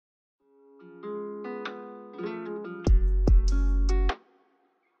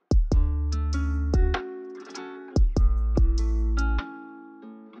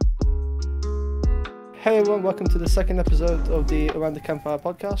Hey everyone, welcome to the second episode of the Around the Campfire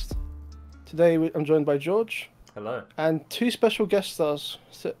podcast. Today I'm joined by George. Hello. And two special guest stars.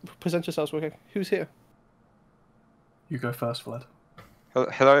 Present yourselves, okay? Who's here? You go first, Vlad.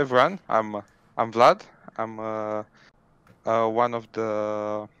 Hello everyone. I'm Vlad. I'm one of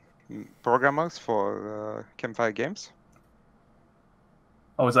the programmers for Campfire Games.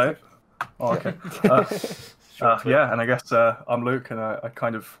 Oh, is that it? Oh, okay. Yeah, and I guess I'm Luke, and I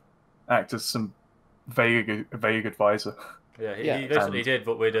kind of act as some vague advisor. Yeah, he basically did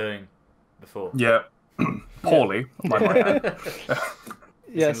what we're doing before. Yeah, poorly, I might add.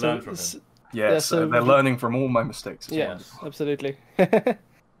 Yeah, so they're learning from all my mistakes. Yeah, absolutely.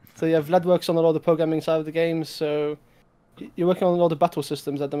 So yeah, Vlad works on a lot of the programming side of the game, so you're working on a lot of battle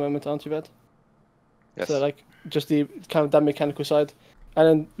systems at the moment, aren't you, Vlad? Yes. So like just the kind of that mechanical side, and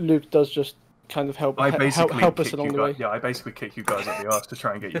then Luke does just kind of help us along the way. Yeah, I basically kick you guys up the arse to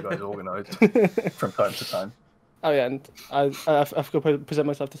try and get you guys organised from time to time. Oh yeah, and I forgot to present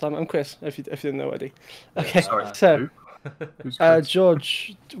myself this time. I'm Chris, if you didn't know already. Okay, Sorry, so Chris?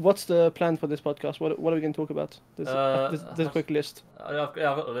 George, what's the plan for this podcast? What are we going to talk about? There's a quick list. I've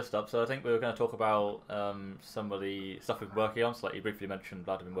got the list up, so I think we were going to talk about some of the stuff we've been working on. So like you briefly mentioned,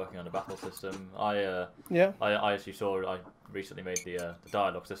 Vlad had been working on a battle system. I actually saw I recently made the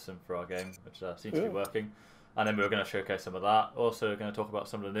dialogue system for our game, which seems to be working. And then we were going to showcase some of that. Also, we're going to talk about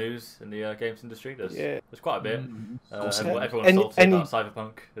some of the news in the games industry. There's quite a bit. Everyone's salty about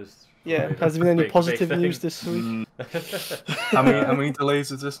Cyberpunk. Has there been any positive news this week? How many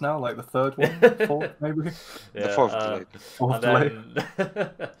delays is this now? Like the third one? Fourth, maybe? Yeah, the fourth delay.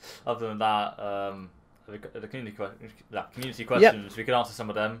 Other than that, the community questions, we could answer some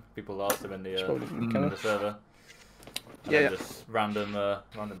of them. People asked them in the server. Just random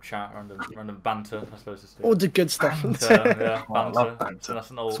chat, random banter, I suppose. All the good stuff. Banter. I love banter. That's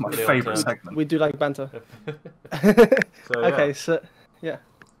an old. It's my favourite segment. We do like banter. Okay, so yeah.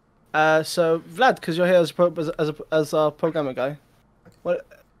 So Vlad, because you're here as our programmer guy, what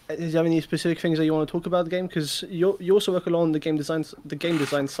do you have any specific things that you want to talk about the game? Because you also work along the game design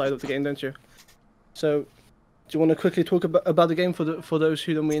side of the game, don't you? So do you want to quickly talk about the game for those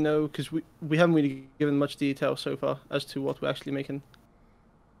who don't really know? Because we haven't really given much detail so far as to what we're actually making.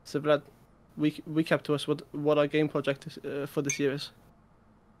 So Vlad, recap to us what our game project is, for this year is.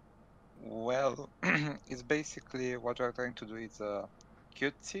 Well, it's basically what we're trying to do is a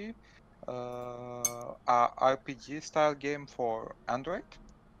cutesy RPG style game for Android.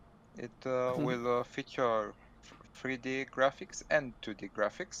 It will feature 3D graphics and 2D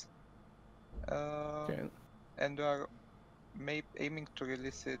graphics. And we are aiming to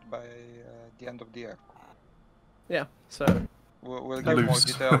release it by the end of the year. Yeah, so we'll give more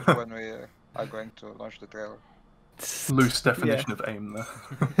details when we are going to launch the trailer. Loose definition of aim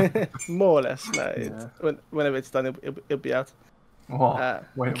there. More or less, no. Whenever it's done, it'll be out. Wow.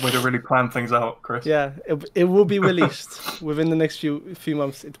 Way to really plan things out, Chris. Yeah, it will be released within the next few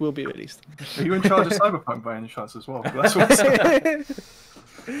months. It will be released. Are you in charge of Cyberpunk by any chance as well? That's what it's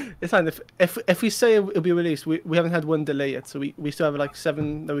fine. If we say it'll be released, we haven't had one delay yet, so we still have like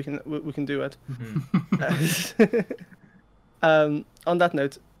 7 that we can do it. On that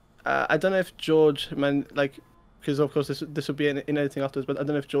note, I don't know if George because of course this will be in editing afterwards, but I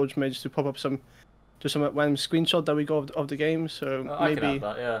don't know if George managed to pop up some random screenshot that we got of the game. So maybe I can add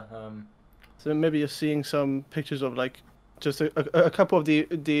that, yeah. So maybe you're seeing some pictures of like just a couple of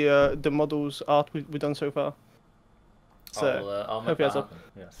the models art we've done so far. So I'll make that happen.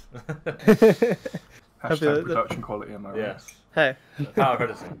 Yes. Hashtag production quality, am I right? Yes. Hey. The power of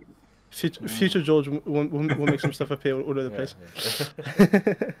editing. Future George will make some stuff appear all over the place.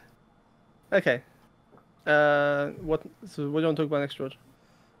 Yeah. Okay. What do you want to talk about next, George?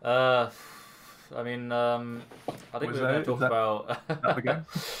 I think we're going to talk about. The game?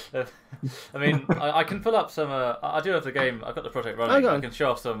 I mean, I can pull up some. I do have the game. I've got the project running. I can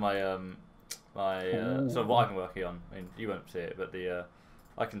show off some of my some of what I've been working on. I mean, you won't see it, but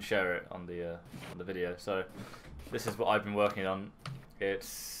I can share it on the video. So this is what I've been working on.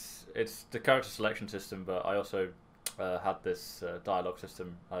 It's the character selection system, but I also had this dialogue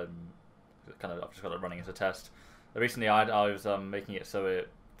system. I've just got it running as a test. Recently, I was making it so it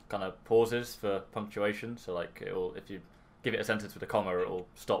kind of pauses for punctuation. So like if you give it a sentence with a comma, it will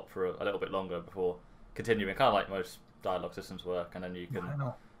stop for a little bit longer before continuing. Kind of like most dialogue systems work, and then you can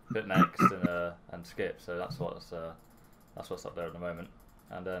hit next and skip. So that's what's up there at the moment.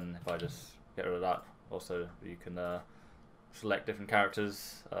 And then if I just get rid of that, also you can select different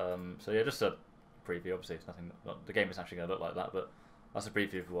characters. So yeah, just a preview. Obviously, it's nothing. The game is actually going to look like that, but that's a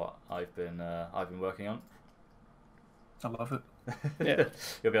preview of what I've been working on. I love it. Yeah.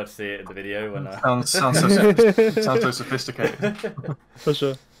 You'll be able to see it in the video when. Sounds so sophisticated. For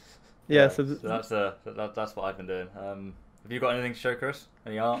sure. Yeah. So that's what I've been doing. Have you got anything to show, Chris?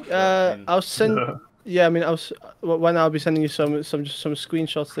 Any art? I'll send. Yeah, I mean, I'll be sending you some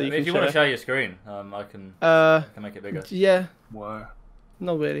screenshots that you can. If you want to share your screen, I can make it bigger. Yeah. Wow.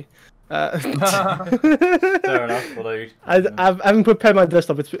 Not really. Fair enough. Although I haven't prepared my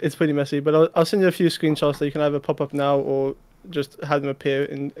desktop. It's pretty messy, but I'll send you a few screenshots that you can either pop up now or just have them appear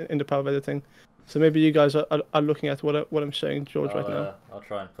in the power of editing. So maybe you guys are looking at what I'm showing George right now. I'll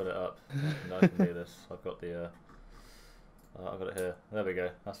try and put it up. And I can do this. I've got the. I've got it here. There we go.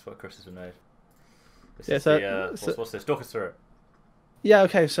 That's what Chris has been made. This is what's this? Talk us through it. Yeah.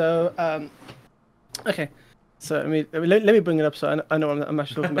 Okay. So okay. So I mean, let me bring it up so I know what I'm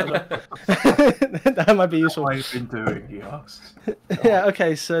actually talking about. That might be useful. What have you been doing? He asks. Yeah.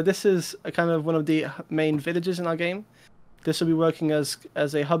 Okay. So this is a kind of one of the main villages in our game. This will be working as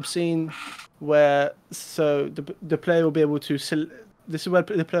a hub scene, where the player will be able to this is where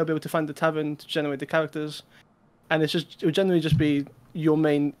the player will be able to find the tavern to generate the characters, and it will generally just be your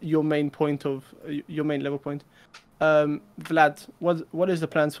main point of your main level point. Vlad, what is the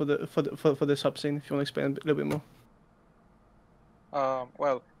plans for this hub scene? If you want to explain a little bit more.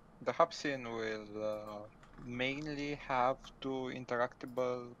 Well, the hub scene will mainly have two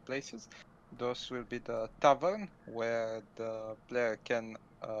interactable places. Those will be the tavern, where the player can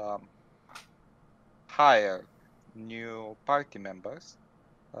hire new party members.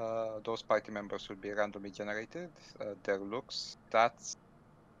 Those party members will be randomly generated, their looks, stats,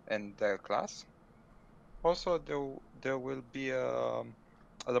 and their class. Also, there will be at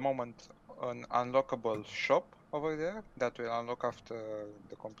the moment an unlockable shop over there that will unlock after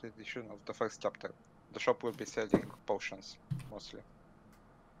the completion of the first chapter. The shop will be selling potions mostly.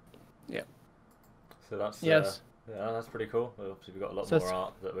 Yeah. So that's yes. Yeah, that's pretty cool. Obviously, we've got a lot So more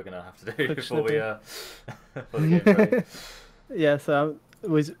art that we're gonna have to do before we before the game's ready. Yeah. So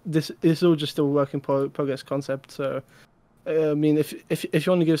this is all just a work in progress concept. So I mean, if you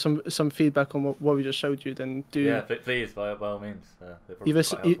want to give some feedback on what we just showed you, then do. Yeah, please, by all means.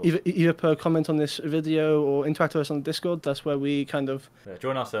 Either put a comment on this video or interact with us on Discord. That's where we kind of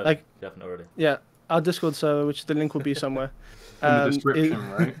join our server. If you haven't already. Yeah, our Discord server, which the link will be somewhere. In the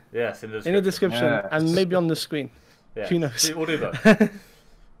description, right? Yes, in the description, yes. And maybe on the screen. Yeah. Who knows? We'll do that.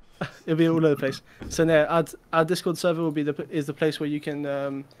 It'll be all over the place. So yeah, our Discord server will be the place where you can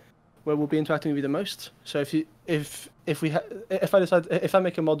where we'll be interacting with you the most. So if I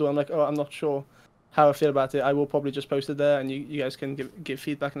make a model, I'm like, oh, I'm not sure how I feel about it, I will probably just post it there, and you guys can give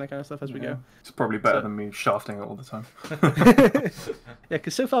feedback and that kind of stuff as we go. It's probably better than me shafting it all the time. Yeah,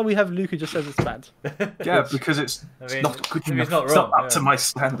 because so far we have Luke who just says it's bad. Yeah, because it's not good enough. It's not up to my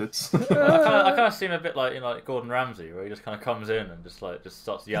standards. I kind of seem a bit like like Gordon Ramsay, where he just kind of comes in and just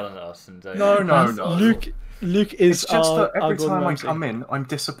starts yelling at us and no. Luke is it's just that every time I come in, I'm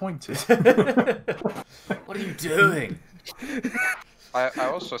disappointed. What are you doing? I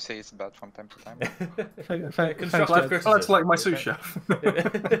also say it's bad from time to time. It's like my sous chef.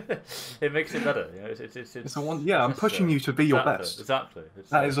 It makes it better. You know, it's the one. Yeah, I'm pushing you to be your best. Exactly.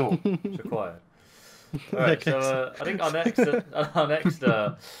 That is all. It's required. All right. So I think our next thing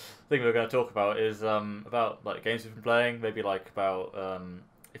we're going to talk about is about like games we've been playing. Maybe like about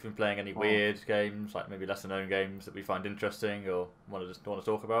if we've been playing any weird games, like maybe lesser known games that we find interesting or want to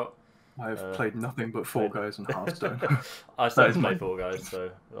talk about. I've played nothing but Fall Guys and Hearthstone. I started to play Fall Guys, so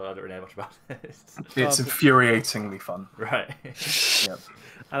I don't really know much about it. It's infuriatingly fun. Right. Yep.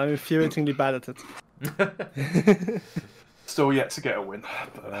 And I'm infuriatingly bad at it. Still yet to get a win,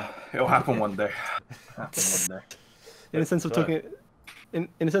 but it'll happen one day. In the sense of talking, in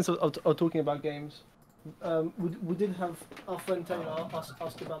the sense of talking about games, we did have our friend Taylor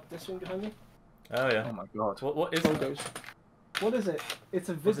ask about this thing behind me. Oh yeah. Oh my god. What is it? What is it? It's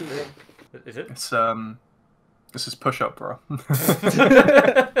a video game. Is it? It's this is Push Up, bro.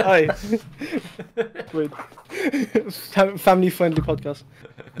 Hi. Wait. Family friendly podcast.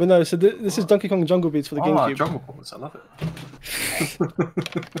 But no, so this is Donkey Kong Jungle Beats for the GameCube. Jungle Balls, I love it.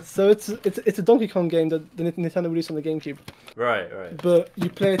 So it's a Donkey Kong game that the Nintendo released on the GameCube. Right. But you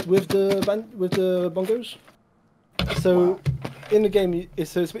play it with the bongos. So in the game,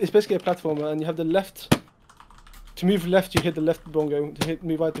 it's basically a platformer, and you have the left. To move left, you hit the left bongo.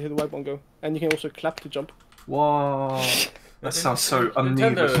 Move right, to hit the right bongo, and you can also clap to jump. Whoa! That sounds so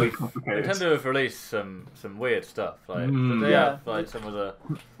needlessly complicated. Nintendo have released some weird stuff. Like they have like some of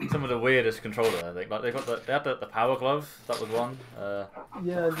the weirdest controllers. I think like they had the Power Glove. That was one.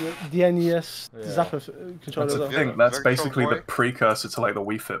 Yeah, the NES Zapper controller. That's the thing. That's basically the precursor to like the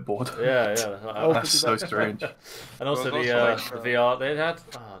Wii Fit board. Yeah. That's so strange. And also the VR. They had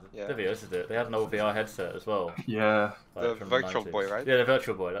the VR. This is it. They had an old VR headset as well. Yeah. The Virtual Boy, right? Yeah, the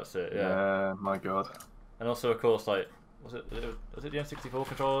Virtual Boy. That's it. Yeah. Yeah. My God. And also, of course, like was it the N64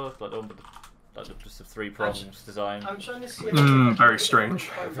 controller? Like the one with just the 3 prongs design. I'm trying to see. Very strange.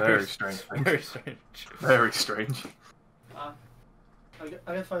 Very strange. Very strange. Very strange. I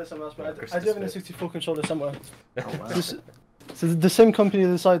gotta find it somewhere else, but I do have an N64 controller somewhere. Oh, wow. So the same company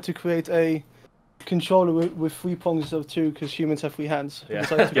decided to create a controller with 3 prongs instead of 2 because humans have 3 hands. They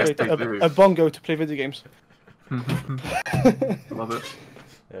decided to create a bongo to play video games. Love it.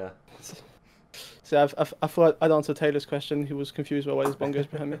 Yeah. So I thought I'd answer Taylor's question. He was confused about why there's bongos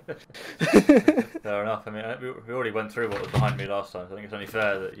behind me. Fair enough. I mean, we already went through what was behind me last time, so I think it's only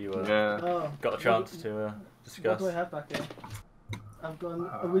fair that you got a chance to discuss. What do I have back here? I've got an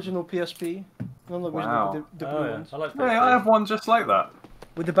original PSP. Not the original, Wow. the blue ones. I like Hey, I have one just like that.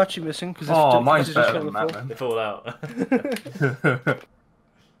 With the battery missing. Cause mine's better than that, man. They fall out.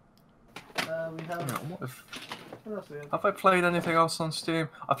 We have... What else do we have? Have I played anything else on Steam?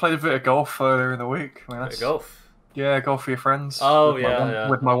 I played a bit of golf earlier in the week. I mean, Bit of golf. Yeah, golf with your friends. Oh,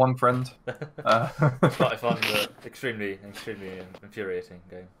 with my one friend. It's quite a fun, but extremely infuriating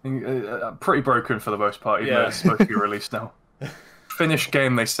game. Pretty broken for the most part, even though it's supposed to be released now. Finished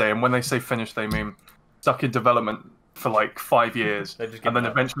game, they say, and when they say finished, they mean stuck in development for like 5 years, and then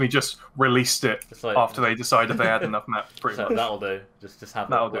eventually just released it after they decided they had enough maps. Pretty much. That'll do. Just have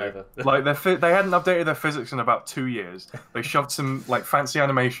that'll whatever. do. Like they hadn't updated their physics in about 2 years. They shoved some like fancy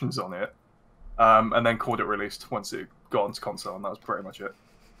animations on it, and then called it released once it got onto console, and that was pretty much it.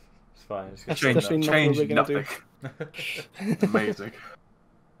 It's fine. Change nothing. Amazing.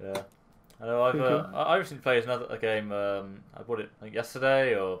 Yeah. I know I recently played another game. I bought it like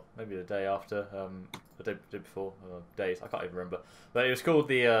yesterday or maybe the day after, the day before, days. I can't even remember. But it was called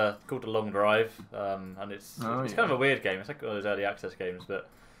the Long Drive, and it's kind of a weird game. It's like one of those early access games,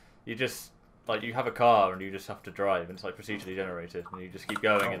 but you just like you have a car and you just have to drive, and it's like procedurally generated, and you just keep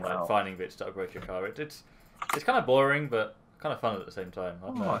going and like finding bits to upgrade your car. It's kind of boring, but kind of fun at the same time. I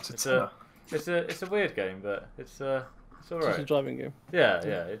don't know. It's a weird game, but it's alright. It's a driving game. Yeah.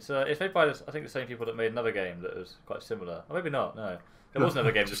 It's made by I think the same people that made another game that was quite similar. Or maybe not. No, there was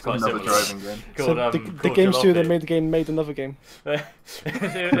another game that's quite similar. Driving game. Called, the game studio that made the game made another game. I I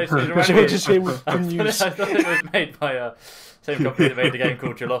thought it was made by same company that made the game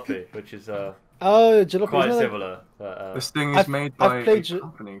called Jalopy, which is Jalopy, quite similar. This thing is made by a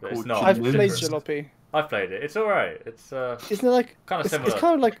company called I've played Jalopy. I've played it. It's alright. It's isn't it like kind of similar? It's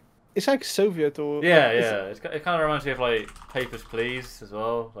kind of like Soviet or it kind of reminds me of like Papers, Please as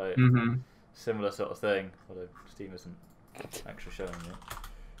well, like similar sort of thing. Although Steam isn't actually showing it.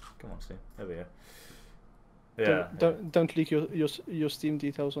 Come on, Steam. There we go. Yeah. Don't leak your Steam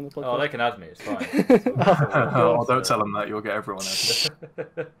details on the podcast. Oh, they can add me. It's fine. Don't tell them that. You'll get everyone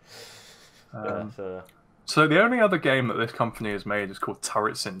added. So the only other game that this company has made is called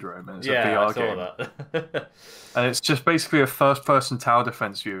Turret Syndrome, and it's a VR game. That. And it's just basically a first-person tower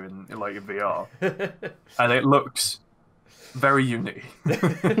defense view in VR, and it looks very unique. Is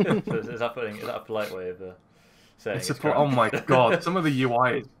that a polite way of saying? Oh my god, some of the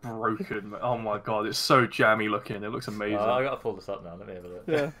UI is broken. Oh my god, it's so jammy looking. It looks amazing. I gotta pull this up now. Let me have a look.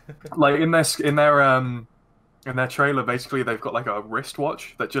 Yeah. Like in their trailer, basically they've got like a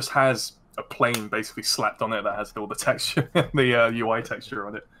wristwatch that just has a plane basically slapped on it that has all the texture, the UI texture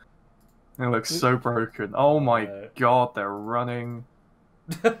on it. It looks so broken. Oh my god, they're running.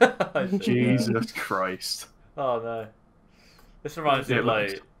 Jesus Christ. Oh no. This reminds me of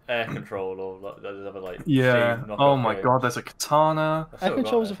like air control or like those other like oh my god, there's a katana. Air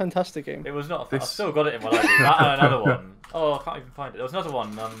Control was a fantastic game. It was not. I've still got it in my library. That and another one. Oh, I can't even find it. There was another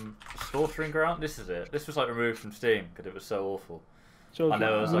one. Slaughtering Ground. This is it. This was like removed from Steam because it was so awful. And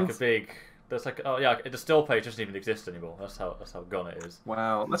there was like a big. There's like the still page doesn't even exist anymore. That's how gone it is.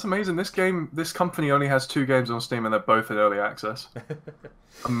 Wow, that's amazing. This company only has 2 games on Steam and they're both in early access.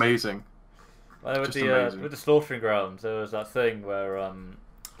 Amazing. Well, with the Slaughtering Grounds, there was that thing where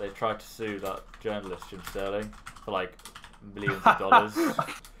they tried to sue that journalist Jim Sterling for like millions of dollars.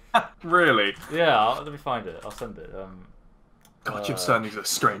 Really? Yeah, let me find it. I'll send it. God, Jim Sterling's a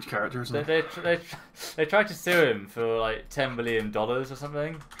strange character, isn't he? They tried to sue him for like $10 million or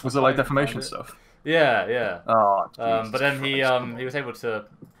something. Was it like defamation stuff? Yeah. Oh, but then he was able to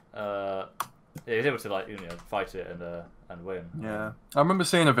Yeah, he's able to like fight it and win. Yeah, I remember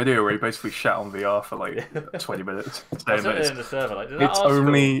seeing a video where he basically shat on VR for like 20 minutes. I saw it in the server. Like,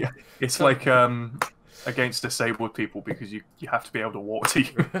 it's like against disabled people because you have to be able to walk to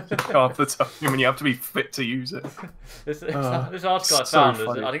you half the time and you have to be fit to use it. This article I found,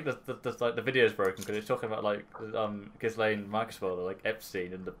 I think like the video's broken because it's talking about like Ghislaine Maxwell, like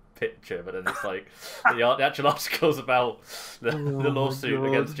Epstein in the picture, but then it's like the actual article's about the lawsuit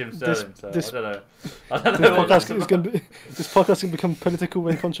against Jim Sterling. I don't know. This podcast can become political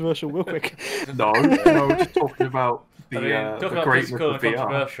and controversial real quick. No, just talking about talking about political and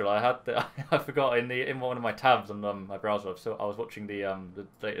controversial. I forgot in one of my tabs on my browser. So I was watching the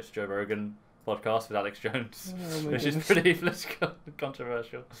latest Joe Rogan podcast with Alex Jones, which is pretty political and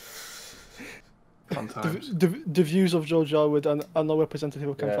controversial. The views of George Yarwood are not representative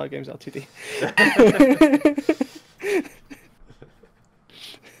of Campfire Games Ltd.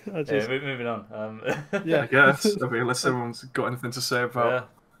 Moving on. I guess. I mean, unless everyone's got anything to say about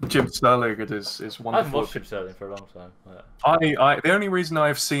Jim Sterling, it is wonderful. I haven't watched Jim Sterling for a long time. The only reason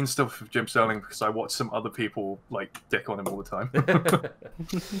I've seen stuff of Jim Sterling because I watch some other people like dick on him all the time.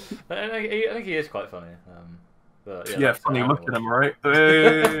 I think he is quite funny. But funny looking him, right?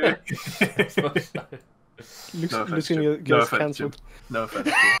 Luke's gonna get us cancelled. No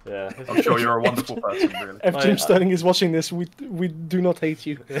offense. Yeah, I'm sure you're a wonderful person, really. If Jim Sterling is watching this, we do not hate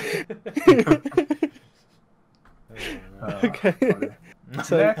you. Okay.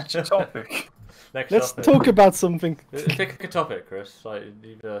 So, next topic. Let's talk about something. Pick a topic, Chris. Like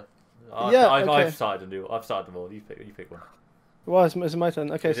either. I've started them all. You pick one. Well, it's my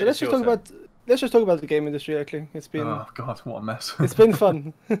turn. Okay, so let's just talk about the game industry. Actually, it's been. Oh God, what a mess! It's been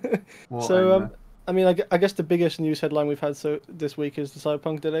fun. I mean, I guess the biggest news headline we've had this week is the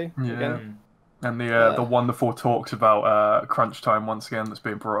Cyberpunk delay. Yeah. Again. And the wonderful talks about crunch time once again that's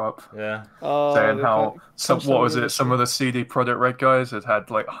being brought up. Yeah. Saying how some of the CD Projekt Red guys had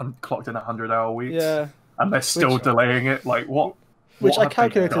like clocked in 100-hour weeks. Yeah. And they're still delaying it. Like what? Which I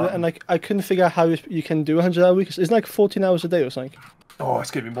calculated and like I couldn't figure out how you can do 100-hour weeks. It's like 14 hours a day or something. Oh,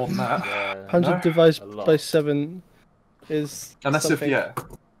 it's gonna be more than that. 100 divided by 7 is. And that's something.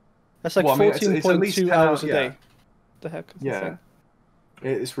 That's like 14.2 hours a day. The heck? Yeah.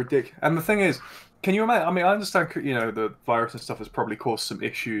 It's ridiculous. And the thing is, can you imagine? I mean, I understand, the virus and stuff has probably caused some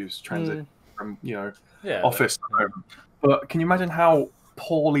issues transit from, office to home. But can you imagine how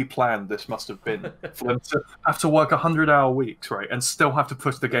poorly planned this must have been for them to have to work 100-hour weeks, right, and still have to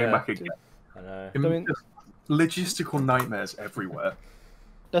push the game back again? I know. I mean, logistical nightmares everywhere.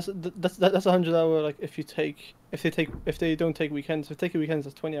 That's 100-hour. Like if they don't take weekends, if they take weekends,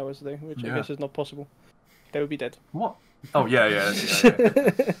 that's 20 hours a day, which I guess is not possible. They would be dead. What? Oh yeah.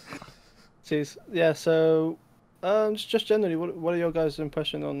 Jeez. Yeah. So, just generally, what are your guys'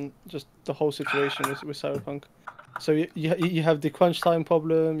 impression on just the whole situation with Cyberpunk? So you have the crunch time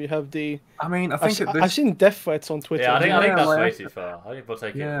problem. You have the. I mean, I've seen death threats on Twitter. Yeah, I think that's way too far. I think we'll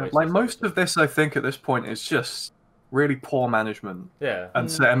take it. Yeah, like most of this, I think at this point is just really poor management. Yeah. And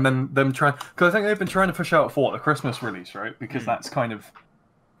then them trying, because I think they've been trying to push out for the Christmas release, right? Because that's kind of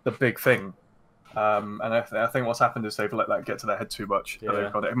the big thing. And I think what's happened is they've let that get to their head too much. Yeah.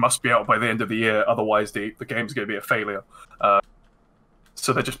 It must be out by the end of the year, otherwise the game's going to be a failure.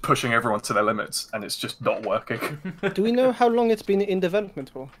 So they're just pushing everyone to their limits, and it's just not working. Do we know how long it's been in development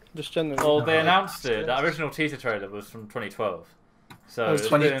for? Just generally. Well, they announced it. The original teaser trailer was from 2012. So it's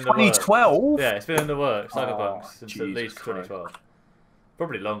 2012? Yeah, it's been in the works, Cyberpunk, since at least 2012.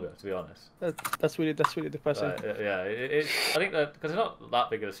 Probably longer, to be honest. That's really depressing. I think that because it's not that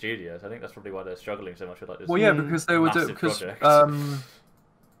big of a studio, so I think that's probably why they're struggling so much with like this. Well, yeah, because they were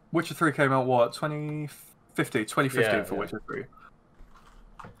Witcher 3 came out 2015 for Witcher 3.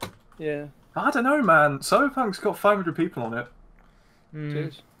 Yeah. I don't know, man. Cyberpunk's got 500 people on it.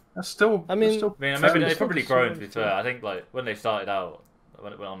 That's still. Maybe they've probably grown. To be fair, I think like when they started out,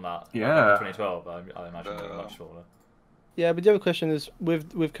 when it went on that, 2012, I imagine they were much smaller. Yeah, but the other question is,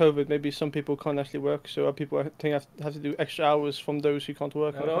 with COVID, maybe some people can't actually work, so people have to do extra hours from those who can't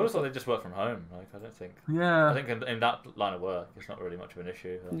work. I always thought they just work from home. Like, I don't think. Yeah. I think in that line of work, it's not really much of an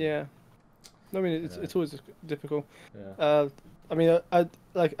issue. Yeah. I mean, it's always difficult. Yeah. I mean, I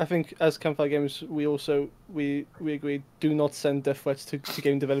think as Campfire Games, we agree, do not send death threats to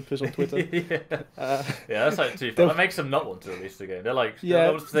game developers on Twitter. That's like too far. That makes them not want to release the game. They're like,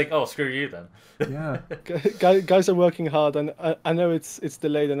 they'll just think, oh, screw you then. Yeah. Guys are working hard, and I know it's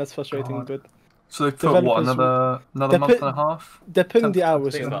delayed, and that's frustrating, but. So they put another month and a half? They're putting the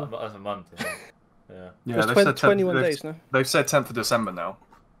hours in. About a month. Yeah. Yeah. They said 21 days now. They've said 10th of December now.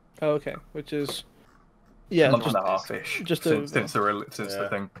 Oh, okay, which is. A month and a half-ish since the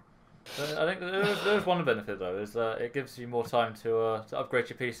thing. I think there's one benefit though, is that it gives you more time to upgrade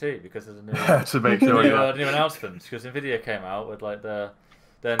your PC because there's a new to make sure, new announcements. Because Nvidia came out with like their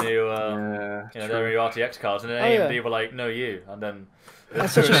new their new RTX cards, and then AMD were like, no you, and then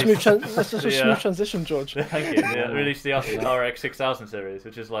that's such a smooth transition, George. Thank you. They released the RX 6000 series,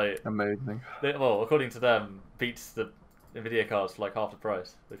 which is like amazing. Well, according to them, beats the Nvidia cards for like half the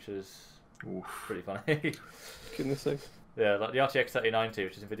price, which is pretty funny. Goodness sake. Yeah, like the RTX 3090,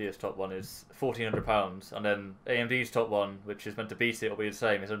 which is Nvidia's top one, is £1,400, and then AMD's top one, which is meant to beat it or be the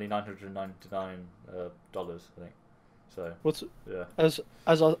same, is only $999, I think. So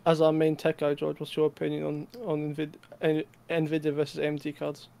as our main tech guy, George, what's your opinion on Nvidia versus AMD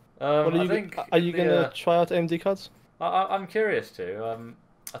cards? Are you gonna try out AMD cards? I'm curious to.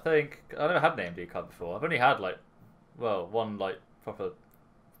 I think I never had an AMD card before. I've only had one proper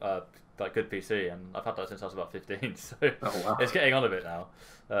good PC, and I've had that since I was about 15, so it's getting on a bit now.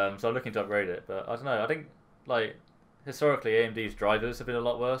 So I'm looking to upgrade it, but I don't know. I think historically AMD's drivers have been a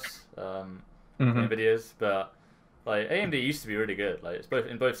lot worse than Nvidia's, but AMD used to be really good. It's both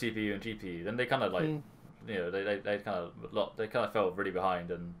CPU and GPU. Then they kind of they kind of fell really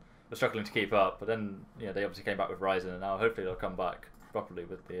behind and were struggling to keep up. But then they obviously came back with Ryzen, and now hopefully they'll come back properly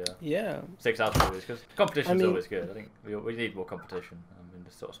with the 6000 series, because competition is always good. I think we need more competition in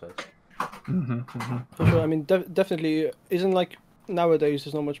this sort of space. For sure. I mean, definitely isn't nowadays.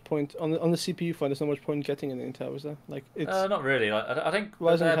 There's not much point on the CPU front. There's not much point getting an Intel, is there? It's not really. I think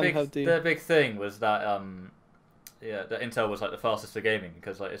their big thing was that that Intel was the fastest for gaming,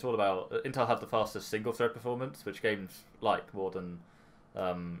 because it's all about Intel had the fastest single thread performance, which games like more than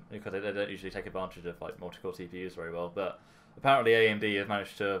because they don't usually take advantage of multi-core CPUs very well. But apparently AMD have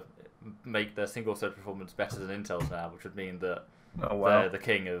managed to make their single thread performance better than Intel's now, which would mean that they're the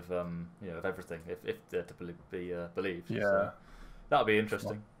king of of everything, if they're to be believed. Yeah, so that would be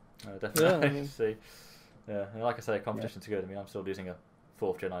interesting. Definitely. See. Yeah, like I say, competition's good. I mean, I'm still using a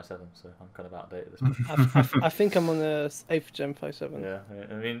 4th Gen i7, so I'm kind of outdated at this point. I think I'm on the 8th Gen i7. Yeah,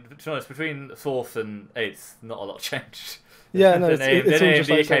 I mean, to be honest, between 4th and 8th, not a lot changed. Yeah, no, then it's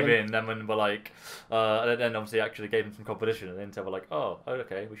AMD came in, then when we're and then obviously actually gave them some competition, and Intel were like, oh,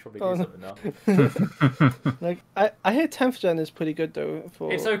 okay, we should probably do something now. I hear 10th Gen is pretty good though.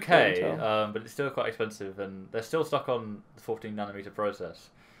 It's okay, but it's still quite expensive, and they're still stuck on the 14nm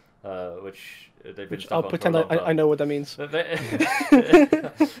process, which they've been stuck I'll on pretend for a long time. I know what that means. I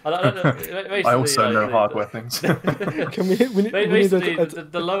also know hardware things. The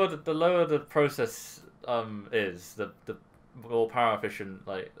lower the process is, the more power efficient.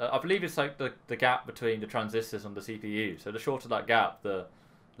 I believe it's the gap between the transistors on the CPU. So the shorter that gap, the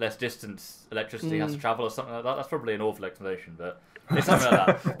less distance electricity has to travel, or something like that. That's probably an awful explanation, but it's something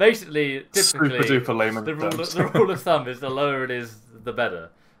like that. Basically, typically, the rule of thumb is the lower it is, the better.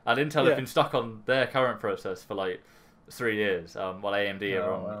 And Intel have been stuck on their current process for 3 years, while AMD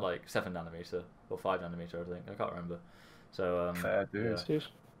are on 7nm or 5nm, I think. I can't remember. So fair dues.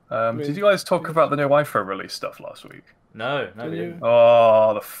 Yeah. Did you guys talk about the new iPhone release stuff last week? No, we didn't.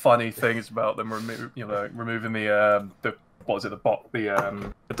 Oh, the funny things about them removing the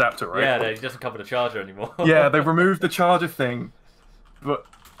adapter, right? Yeah, it doesn't cover the charger anymore. Yeah, they've removed the charger thing,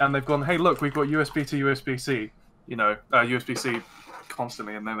 and they've gone, hey, look, we've got USB to USB-C, USB-C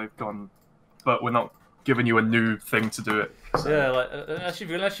constantly, and then they've gone, but we're not giving you a new thing to do it. So. Yeah,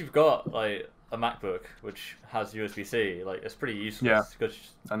 unless you've got a MacBook which has USB-C, it's pretty useless. Yeah, because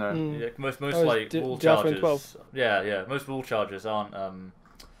I know. Most wall chargers. Yeah, most wall chargers aren't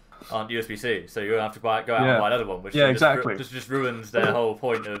USB-C, so you're gonna have to go out and buy another one, which just ruins their whole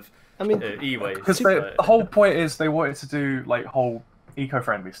point of e-waste. Because the whole point is they wanted to do whole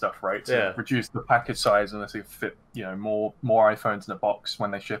eco-friendly stuff, right? To reduce the package size and to fit more iPhones in a box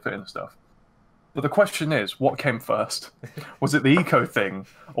when they ship it and stuff. But the question is, what came first? Was it the eco thing,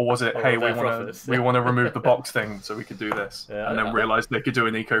 or was it, hey, we want to remove the box thing so we could do this, and then realised they could do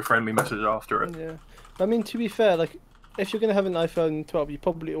an eco-friendly message after it? Yeah, I mean, to be fair, if you're gonna have an iPhone 12, you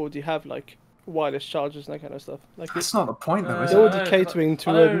probably already have wireless chargers and that kind of stuff. That's not the point, though, is it? They're already catering to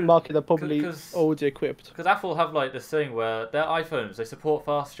a market that probably already equipped. Because Apple have this thing where their iPhones, they support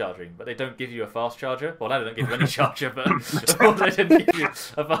fast charging, but they don't give you a fast charger. Well, now they don't give you any charger, but they didn't give you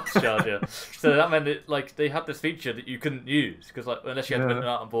a fast charger. So that meant that they had this feature that you couldn't use, because unless you had to put it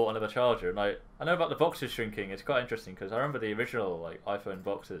out and bought another charger. And I know about the boxes shrinking. It's quite interesting, because I remember the original iPhone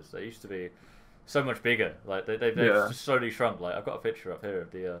boxes. They used to be so much bigger. They've slowly shrunk. I've got a picture up here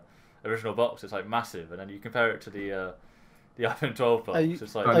of the original box. It's massive, and then you compare it to the the iPhone 12 box.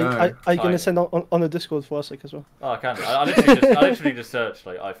 It's like, are you going to send on the Discord for our sake as well? Oh, I can. I literally just searched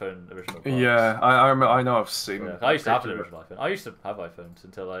like iPhone original box. Yeah, I know I've seen. Yeah, I used to have an original iPhone. I used to have iPhones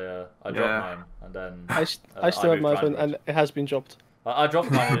until I dropped mine, and then I still have my iPhone, and it has been dropped. I dropped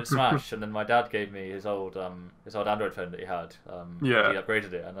mine and it smashed, and then my dad gave me his old Android phone that he had. He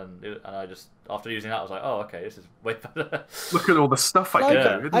upgraded it, and then I just after using that I was like, oh okay, this is way better. Look at all the stuff I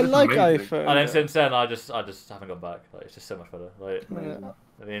can do. I like iPhone. And then since then I just haven't gone back. Like it's just so much better. Like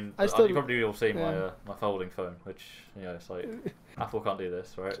I mean, you probably all seen my folding phone, which it's like Apple can't do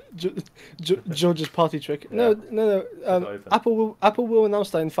this, right? George's party trick. No. Apple will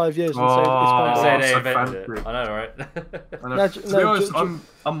announce that in 5 years and say it's they invented it. I know, right? I know. To be honest,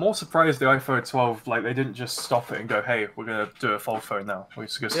 I'm more surprised the iPhone 12 they didn't just stop it and go, hey, we're gonna do a fold phone now. We're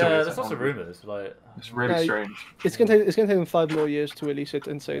just gonna there's lots of rumors. Like it's really strange. It's gonna take them 5 more years to release it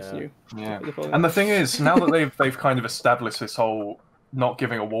and say it's new. Yeah. And the thing is, now that they've kind of established this whole not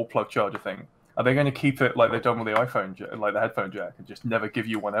giving a wall plug charger thing, are they going to keep it like they've done with the iPhone, like the headphone jack, and just never give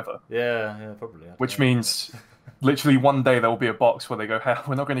you one ever? Yeah, probably. Which means, literally one day there will be a box where they go, hey,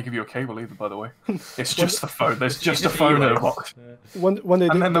 we're not going to give you a cable either, by the way. It's just the phone. There's just a phone in a box. One day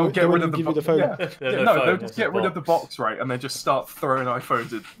and then they'll get rid of the phone. They'll just get rid of the box, right? And they just start throwing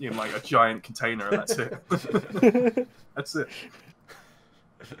iPhones in like a giant container, and that's it. That's it.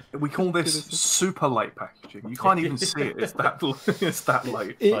 We call this super light packaging. You can't even see it. It's that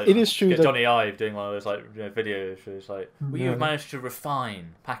light. It is true. That Johnny Ive doing one of those videos. It's like we have managed to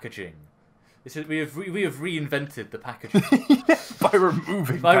refine packaging. We have reinvented the packaging by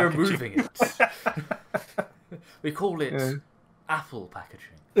removing it. We call it Apple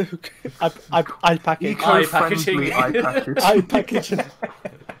packaging. iPackaging. Eco-friendly iPackaging.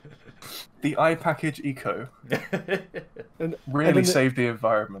 The iPackage Eco really saved the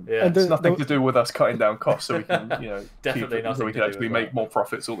environment. Yeah. It's nothing to do with us cutting down costs, so we can, definitely so we can actually make more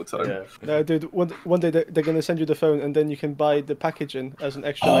profits all the time. Yeah. No, dude. One day they're gonna send you the phone, and then you can buy the packaging as an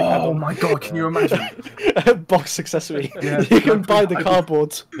extra. Oh my god! Can you imagine? Box accessory. Yeah, you can buy the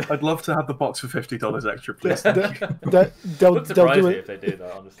cardboard. I'd love to have the box for $50 extra, please. They'll do it if they do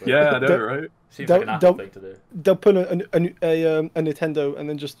that. Honestly. Yeah, I know, right? Seems like an Apple thing to do. They'll put a Nintendo and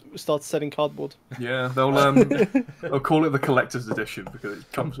then just start selling cardboard. Yeah, they'll call it the collector's edition because it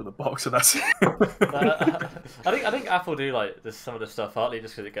comes with a box, and that's it. I think Apple do some of the stuff partly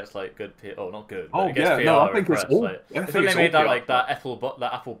just because it gets good PR. Oh, not good. Oh it gets yeah, PR no, I think press. It's all. I think they made that Apple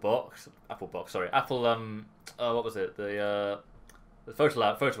box. Apple what was it? The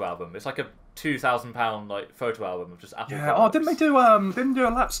photo album. It's like a £2,000 photo album of just Apple. Yeah. products. Oh, didn't they do a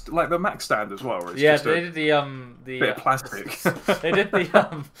lap the Mac stand as well? Yeah, they did the bit of plastic. They did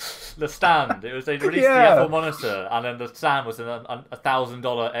the stand. It was they released the Apple monitor, and then the stand was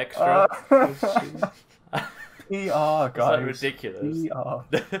 $1,000 extra. PR guys. It's ridiculous. PR.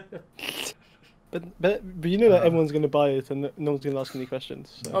 But you know that everyone's going to buy it and no one's going to ask any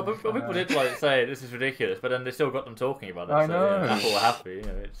questions. So. Oh, but people did say this is ridiculous, but then they still got them talking about it. I know. Apple were happy.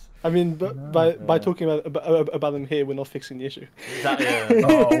 I mean, by talking about them here, we're not fixing the issue. Exactly. Yeah.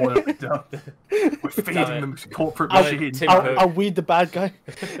 Oh, what have we done? We're feeding them corporate machine. Are we the bad guy?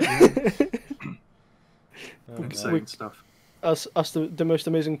 Insane stuff. Us the most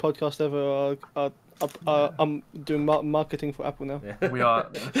amazing podcast ever. I'm doing marketing for Apple now. Yeah. We are.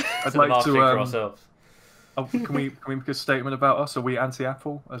 I'd like to. For ourselves. Can we make a statement about us? Are we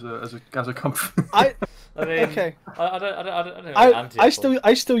anti-Apple as a company? I mean, okay. I don't know.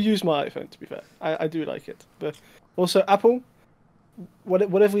 I still use my iPhone. To be fair, I do like it. But also Apple,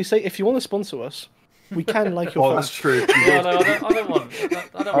 whatever we say, if you want to sponsor us, we can like your phone. That's true. Yeah, no, I don't want.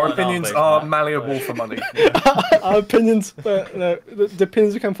 Our opinions are malleable for money. Our opinions, no, the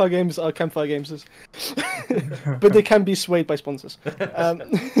opinions of Campfire Games are Campfire Games, but they can be swayed by sponsors.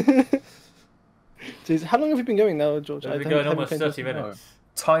 Jeez, how long have you been going now, George? We've been going almost 30 minutes. No.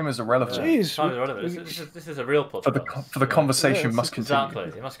 Time is irrelevant. Jeez. Time is irrelevant. This is a real podcast. For the conversation must continue.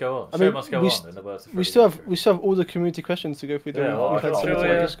 Exactly, it must go on. I mean, it must go on. In the words of we still have all the community questions to go through.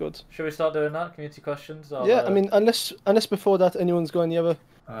 Should we start doing that? Community questions? I mean, unless before that anyone's got any other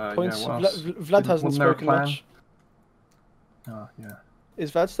points. Vlad hasn't spoken much. Oh, yeah.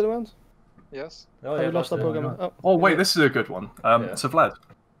 Is Vlad still around? Yes. Oh, we lost our programmer. Oh wait, this is a good one. So Vlad,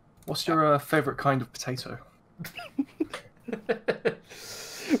 what's your favourite kind of potato?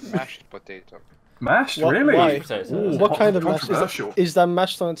 Mashed potato. Mashed? Really? Why? Ooh, what kind of mash? Is that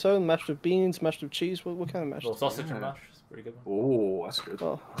mashed on its own? Mashed with beans? Mashed with cheese? What kind of mash? Well, sausage and mash is pretty good. Oh, that's good.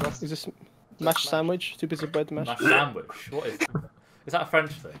 Oh, is this mashed sandwich? 2 bits of bread mashed? Mashed sandwich? What is that a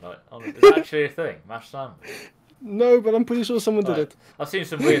French thing? Is that actually a thing? Mashed sandwich? No, but I'm pretty sure someone did it. I've seen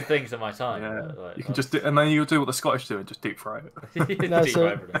some weird things in my time. Yeah. You can just and then you'll do what the Scottish do and just deep fry it. No, Deep so-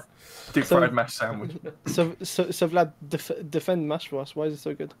 fry everything. Deep fried mash sandwich. So Vlad, defend mash for us. Why is it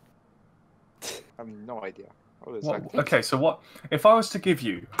so good? I have no idea. Okay, so what if I was to give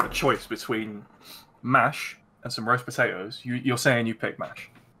you a choice between mash and some roast potatoes? You're saying you pick mash.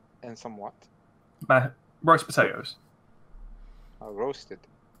 And somewhat Roast potatoes. roasted.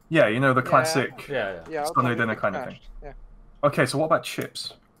 Yeah, you know the classic Yeah. Yeah, I'll Sunday probably dinner pick kind of thing. mashed, Yeah. Okay, so what about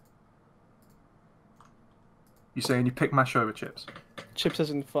chips? You saying you pick mash over chips? Chips as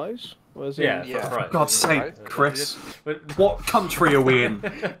in fries? Or as Yeah, in... Yeah. for fries. God's Right. sake, Chris. But- What country are we in?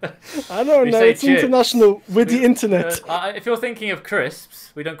 I don't We know. say It's chips. international with the internet. If you're thinking of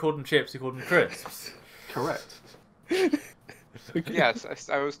crisps, we don't call them chips, we call them crisps. Correct. Yes,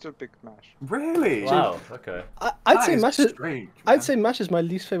 I will still pick mash. Really? Wow, okay. I'd That say is mash is. strange. I'd say mash is my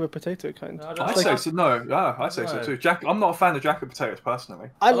least favorite potato kind. No, I don't I'd like say that. so. No, yeah, I'd say so No. too. I'm not a fan of jacket potatoes personally.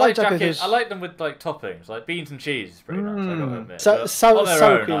 I like jack jacket. potatoes. I like them with like toppings, like beans and cheese. Is pretty nice. I gotta admit. Sa- But sour- on their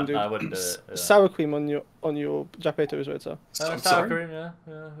sour own, cream, dude. I wouldn't do it. Yeah. Sour cream on your jack potatoes, right? So. Sour sorry? cream, yeah.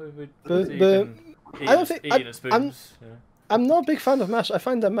 We But- you but can eat I don't think- eat it in spoons. Yeah. I'm not a big fan of mash. I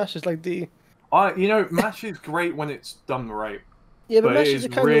find that mash is like the Mash is great when it's done right, but but mash it is is a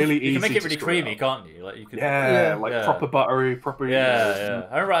kind really of easy. You can make it to really screw creamy, up. can't you? Like you could. Yeah, like Yeah. proper buttery, proper. Yeah.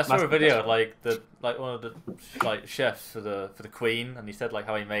 I remember I saw Mashed a video of potatoes. one of the chefs for the Queen, and he said like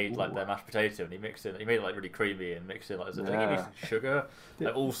how he made like their mashed potato, and he made it like really creamy and mixed in like I think he Yeah. used sugar,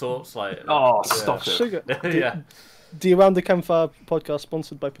 like all sorts like. Oh, yeah. stop it! sugar. Yeah. The Around the Campfire podcast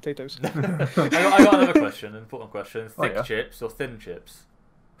sponsored by potatoes. I got another question, an important question. Thick yeah. chips or thin chips?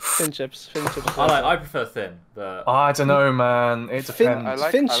 Thin chips. Thin chips. I prefer thin, but I don't know, man. It depends.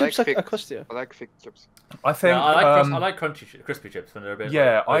 Thin I chips like thick. are crustier. I like thick chips. I think yeah, I like crispy chips when they're a bit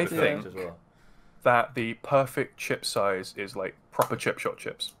Yeah, I overcooked think- as well. that the perfect chip size is like proper chip shot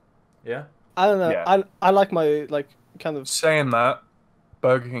chips. Yeah. I don't know. Yeah. I like my kind of. Saying that,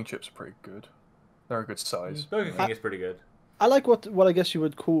 Burger King chips are pretty good. They're a good size. Burger King is pretty good. I like what I guess you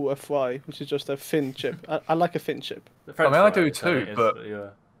would call a fry, which is just a thin chip. I like a thin chip. The French I do fries, too, think, but- yeah,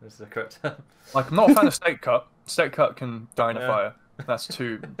 is the correct term. Like, I'm not a fan of steak cut. Steak cut can die in a Yeah. fire. That's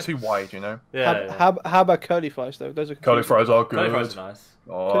too wide, you know. Yeah. How about curly fries though? Those are Curly confusing. fries are Curly good. fries are nice.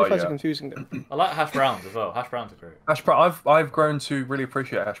 Oh Curly fries are yeah. confusing though. I like hash browns as well. Hash browns are great. I've grown to really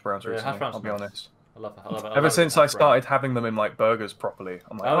appreciate hash browns Yeah, recently. hash browns I'll are be nice. honest. I love it. Ever since I started having them in like burgers properly,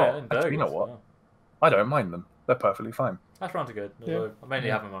 I'm like, Oh, yeah, in actually, burgers. you know what? yeah. I don't mind them. They're perfectly fine. Hash browns are good. Yeah. Although I mainly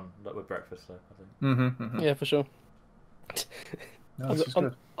have them on like, with breakfast, though. I think. Mm-hmm. Yeah, for sure. No, this is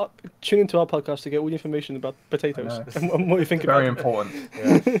good. Tune into our podcast to get all the information about potatoes I and what you think Very about important.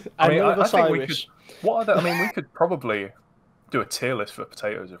 it. I mean, know that's I think we Irish. What other? I mean, we could probably do a tier list for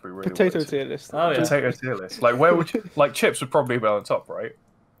potatoes if we really Potato wanted to. tier list. Oh, yeah. Potato tier list. Like, where would you, like chips would probably be on top, right?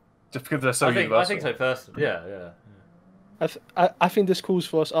 Just because they're so I universal. think so personally. Yeah. I think this calls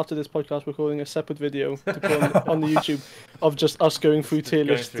for us after this podcast recording a separate video to put on the YouTube of just us going through tier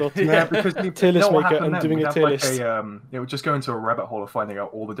Going lists. through- Yeah, because Tier list what maker happened and then? doing We'd a have tier like list. it would just go into a rabbit hole of finding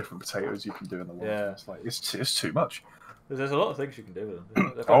out all the different potatoes you can do in the world. Yeah. It's like it's too much. There's a lot of things you can do with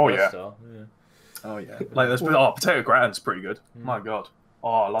them. They're quite Oh, yeah. versatile, yeah. Oh yeah. Like there's potato gratin's pretty good. My god. Oh,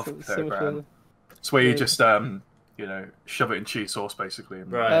 I love potato gratin. It's where you just shove it in cheese sauce basically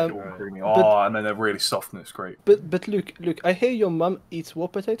and Right, make it all right. creamy. But- And then they're really soft and it's great. But Luke, I hear your mum eats raw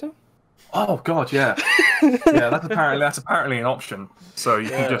potato. Oh god, yeah. Yeah, that's apparently an option. So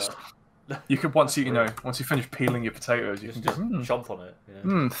you Yeah. can just once you finish peeling your potatoes, you Just can just chomp on it.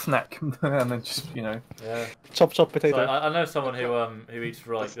 Yeah. snack and then just Yeah. Chop So potato. I know someone who eats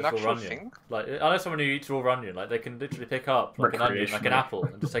like That's just an raw actual onion. thing? Like I know someone who eats raw onion. Like they can literally pick up like an onion, like an Recreationally. apple,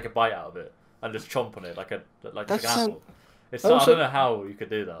 and just take a bite out of it and just chomp on it like an That apple. It's Also- I don't know how you could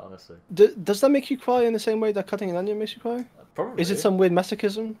do that honestly. Does that make you cry in the same way that cutting an onion makes you cry? Probably. Is it some weird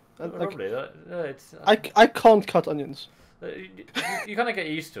masochism? Probably. It's. I can't cut onions. You kind of get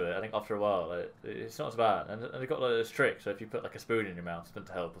used to it. I think after a while, like, it's not as bad, and they've got like this trick. So if you put like a spoon in your mouth, it's meant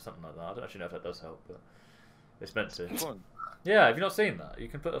to help or something like that. I don't actually know if that does help, but it's meant to. Fun. Yeah, have you not seen that? You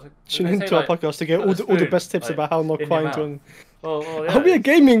can put. Tune they say, into our like, podcast to get put a all the spoon, best tips like, about how not in your crying mouth. to an. Well, yeah. Are we a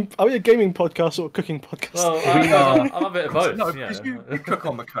gaming podcast or a cooking podcast? Well, We are. I'm a bit of both. No, yeah. because you cook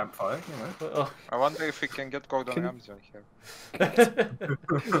on the campfire, Oh, I wonder if we can get Gordon Can- Ramsay on here. if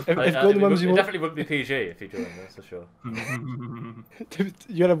it Gordon Ramsay it definitely wouldn't be PG if you joined, that's for sure.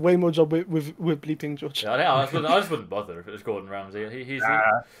 you'd have way more job with bleeping, George. Yeah, I just wouldn't bother if it was Gordon Ramsay.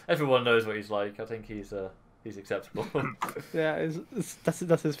 Everyone knows what he's like. I think he's acceptable. Yeah,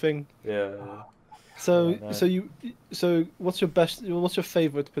 that's his thing. Yeah. So no. so what's your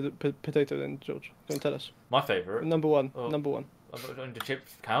favorite potato then, George? Go and tell us. My favorite. Number one. Oh. Number one. Do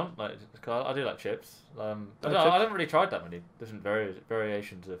chips count? Like, 'cause I do like chips. I chips? haven't really tried that many different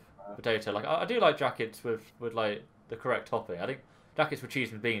variations of potato. Like I do like jackets with like the correct topping. I think jackets with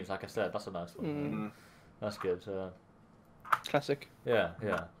cheese and beans, like I said, that's a nice one. That's good. Classic. Yeah.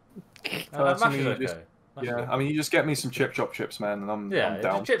 Personally, Mash is okay. just- Mash is Yeah, okay. I mean, you just get me some chip chop chips, man, and I'm Yeah,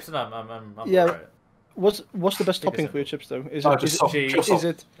 down. chips and I'm Yeah. alright. What's the best Keep it topping for your simple. chips though? Is Oh, it just is salt. cheese. Just it, is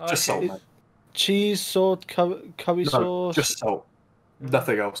salt. it Just salt, it- mate. cheese, salt, curry No, sauce? just salt.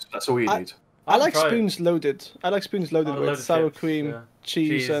 Nothing else. That's all you need. I like tried it. spoons loaded. I like spoons loaded with Loaded sour chips, cream, yeah.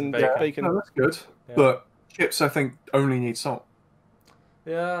 cheese, and bacon. bacon. No, that's good. Yeah. But chips, I think, only need salt.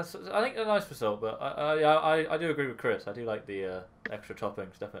 Yeah, so I think they're nice for salt, but I do agree with Chris. I do like the extra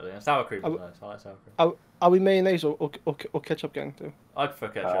toppings, definitely. And sour cream is nice. I like sour cream. Are we mayonnaise or ketchup gang too? I prefer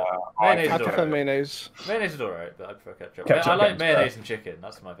ketchup. I Mayonnaise I is prefer alright. mayonnaise. Mayonnaise is alright, but I prefer ketchup. Ketchup I like game's mayonnaise and chicken.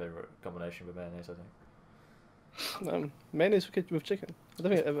 That's my favourite combination with mayonnaise, I think. Mayonnaise with chicken. I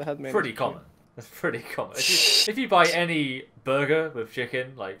don't think I've ever had mayonnaise. Pretty common. That's pretty common. If you buy any burger with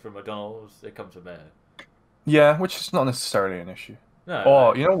chicken, like from McDonald's, it comes with mayo. Yeah, which is not necessarily an issue. No.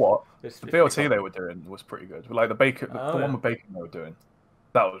 Or, you know what? It's The pretty BLT common. they were doing was pretty good. Like the bacon, the Oh, yeah. one with bacon they were doing,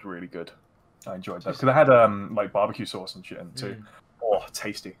 that was really good. I enjoyed that because they had like barbecue sauce and shit in it too. Oh,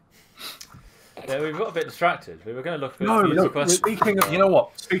 tasty. Yeah, we got a bit distracted. We were going to look for No, easy no. questions. Speaking of, you know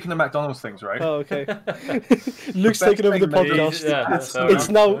what? Speaking of McDonald's things, right? Oh, okay. Luke's taking over the thing they- podcast. Yeah, it's, fair it's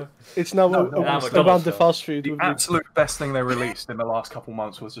enough. now it's now No, no, around McDonald's the stuff. fast food. The with Luke. absolute best thing they released in the last couple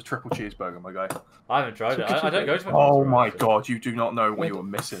months was the triple cheeseburger, my guy. I haven't tried it. I don't go to McDonald's. Oh very my often. god, you do not know what you were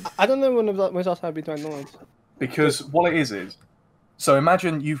missing. I don't know when the last time I've been to McDonald's. Because what it is, so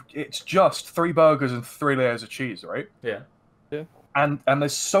imagine it's just 3 burgers and 3 layers of cheese, right? Yeah. And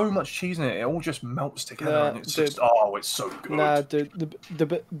there's so much cheese in it, it all just melts together, Nah, and it's dude. just it's so good. Nah, dude,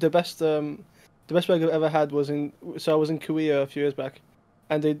 the best burger I've ever had was I was in Korea a few years back,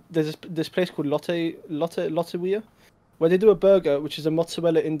 and there's this place called Lotteria, where they do a burger which is a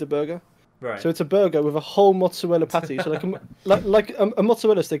mozzarella in the burger. Right. So it's a burger with a whole mozzarella patty, so like a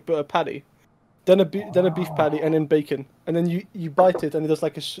mozzarella stick but a patty, then a beef patty, and then bacon, and then you bite it and there's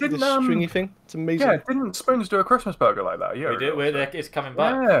like this stringy thing. It's amazing. Yeah, didn't Spoons do a Christmas burger like that? Yeah, we do. It's coming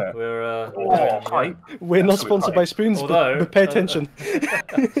back. Yeah. We're hype. We're not Absolute sponsored hype. by Spoons, Although- but pay attention.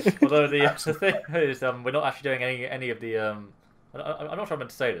 Although the thing is, we're not actually doing any of the. I'm not sure I meant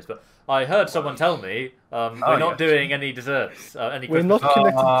to say this, but I heard someone tell me we're not yes. doing any desserts. Any We're Christmas. not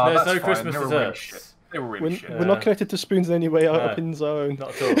connected. There's that's no fine. Christmas They were really desserts. shit. They were really We're, shit. we're not connected to Spoons in any way. Our No. opinions are our own.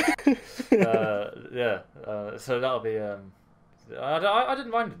 Not at all. So that'll be. I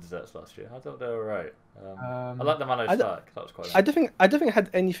didn't mind the desserts last year. I thought they were right. I like the mango I don't- stack. That was quite. I don't think I had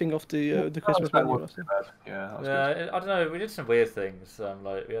anything off the Christmas that menu. wasn't too bad. Yeah, that was good. Yeah, I don't know. We did some weird things.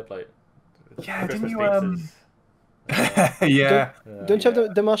 Like we had like. Yeah, Christmas didn't you, pizzas. yeah. Yeah. Don't you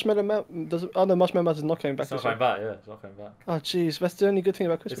have the marshmallow melt? The marshmallow melt is not coming back It's not this year. coming back. Yeah, it's not coming back. Oh jeez, that's the only good thing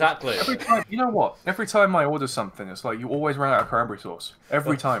about Christmas. Exactly. Every time, you know what? Every time I order something, it's like you always run out of cranberry sauce.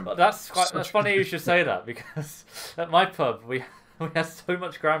 Every time. Well, that's funny you should say that, because at my pub we had so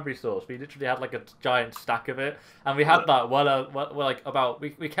much cranberry sauce. We literally had like a giant stack of it, and we had that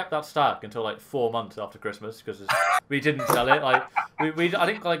we kept that stack until like 4 months after Christmas because we didn't sell it. Like we I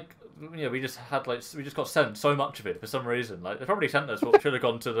think like. We just got sent so much of it for some reason. Like they probably sent us what should have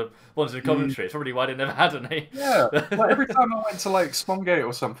gone to the ones in Coventry. It's probably why they never had any. Yeah, like every time I went to like Spongate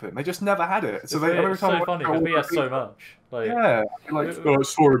or something, they just never had it. So every It's time I so went funny to because we had order so it, much. Like, Yeah, like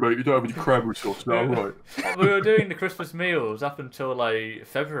sorry mate, you don't have any cranberry sauce. No, right. we were doing the Christmas meals up until like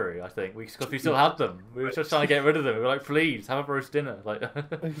February, I think, because we still had them. We were just trying to get rid of them. We were like, please have a roast dinner, like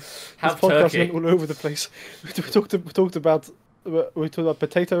This have podcast turkey. went all over the place. We talked about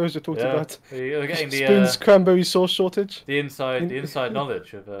potatoes. We talked Yeah, about we were getting Spoon's cranberry sauce shortage. the inside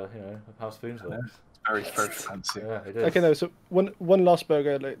knowledge of of how spoons work. Very, very fancy. Yeah, it is. Okay, no. So one last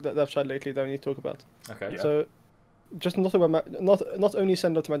burger that I've tried lately that we need to talk about. Okay. Yeah. So, just not only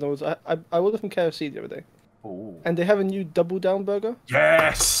send out to McDonald's. I ordered from KFC the other day, Ooh. and they have a new double down burger,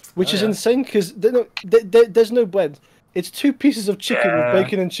 Yes. which Oh, is yeah. insane because there's no bread. It's 2 pieces of chicken Yeah. with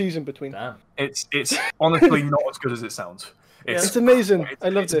bacon and cheese in between. Damn. It's honestly not as good as it sounds. It's amazing. I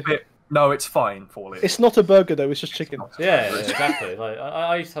loved it. No, it's fine for it. It's not a burger though. It's just chicken. Yeah, exactly. Like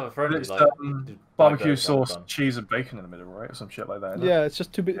I used to have a friend who It's like did barbecue burgers all the sauce, time. cheese, and bacon in the middle, right, or some shit like that. isn't it? Yeah, it's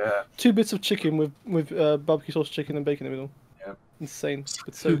just Yeah. 2 bits of chicken with barbecue sauce, chicken, and bacon in the middle. Yeah. Insane.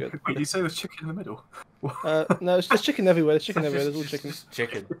 It's so good. Wait, you say there's chicken in the middle? No, there's chicken everywhere. There's chicken everywhere. There's all Just-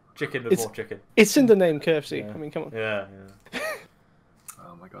 chicken. just chicken with It's- more chicken. It's in the name, KFC. Yeah. I mean, come on. Yeah, yeah.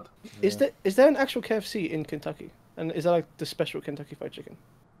 Oh my god. Is there an actual KFC in Kentucky? And is that like the special Kentucky Fried Chicken?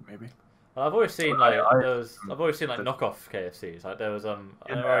 Maybe. I've always seen I've always seen like the- knockoff KFCs. Like there was I know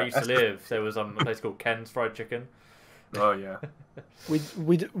Yeah, where I used to that's live. There was a place called Ken's Fried Chicken. Oh yeah. We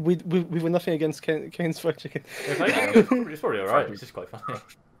were nothing against Kane's Fried Chicken. It's probably alright. It's just quite funny.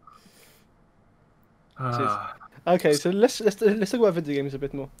 Okay, so let's talk about video games a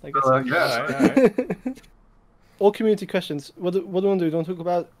bit more, I guess. Yeah. Alright. All community questions. What do we want to do? Do you want to talk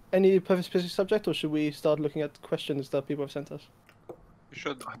about any specific subject, or should we start looking at questions that people have sent us? You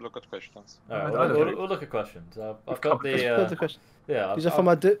should look at questions. Alright, we'll look at questions. I've got the question. yeah. These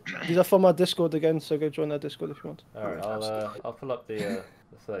are from our Discord again, so go join our Discord if you want. Alright, I'll pull up the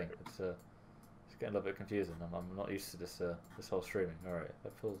thing. It's getting a little bit confusing. I'm not used to this whole streaming. Alright, I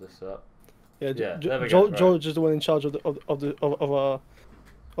pull this up. Yeah, there we go, George is the one in charge of our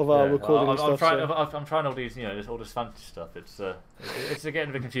recording and stuff. I'm trying all these, all this fancy stuff. It's getting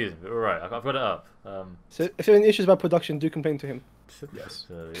a bit confusing, but we're right. I've got it up. So if there are any issues about production, do complain to him. Yes.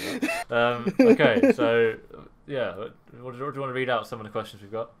 Okay, so yeah, do you want to read out some of the questions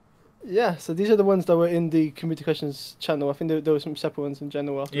we've got? Yeah, so these are the ones that were in the community questions channel. I think there were some separate ones in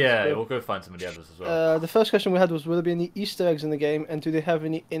general. Yeah, we'll go find some of the others as well. The first question we had was, will there be any Easter eggs in the game, and do they have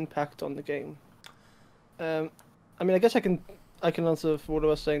any impact on the game? I mean, I guess I can answer for all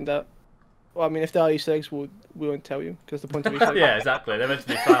of us saying that. Well, I mean, if there are Easter eggs, we won't tell you because the point of Easter eggs. Yeah, exactly. They're meant to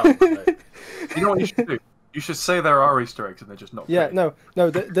be found. You know what you should do? You should say there are Easter eggs and they're just not. Yeah, paid.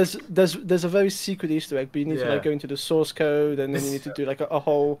 no. There's a very secret Easter egg, but you need to like go into the source code, and then you need to do like a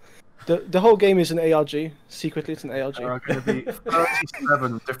whole. The whole game is an ARG. Secretly, it's an ARG. There are going to be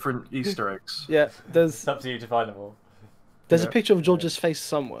 37 different Easter eggs. Yeah, It's up to you to find them all. There's a picture of George's face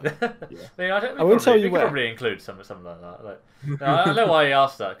somewhere. I won't tell you we where. could probably include something like that. Like, I know why he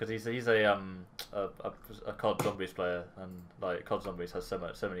asked that, because he's a COD Zombies player, and like COD Zombies has so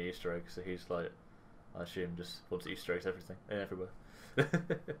many Easter eggs, so he's like, I assume just wants Easter eggs everywhere.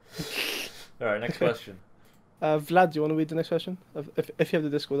 All right, next question. Vlad, do you want to read the next question? If you have the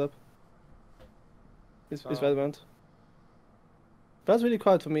Discord up. Is Vlad around? Vlad's really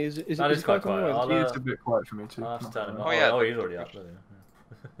quiet for me. Is That quite quiet. It's a bit quiet for me too. I'll have to turn him Oh, on. yeah. Oh, he's already up.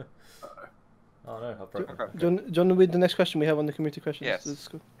 Oh no, I've broken. Okay. Do you want to read the next question we have on the community questions? Yes.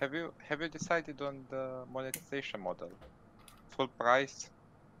 Have you decided on the monetization model? Full price,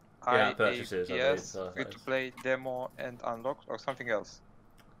 Yeah, purchases, I believe, IAPS, free to play, demo, and unlocked, or something else?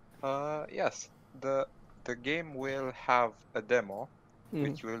 Yes. The game will have a demo,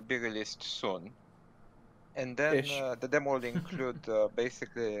 which will be released soon. And then the demo will include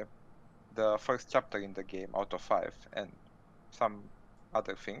basically the first chapter in the game out of 5 and some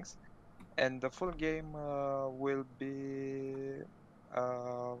other things. And the full game will be...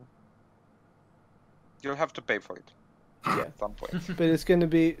 you'll have to pay for it at some point. But it's going to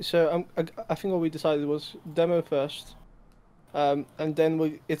be... So I think what we decided was demo first. And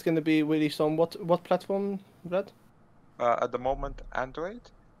then it's going to be released on what platform, Vlad? At the moment, Android.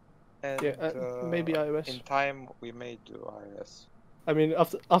 And maybe iOS. In time, we may do iOS. I mean,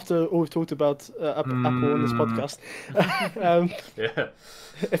 after all we've talked about Apple on this podcast,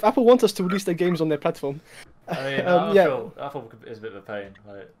 if Apple want us to release their games on their platform, I mean, Apple is a bit of a pain.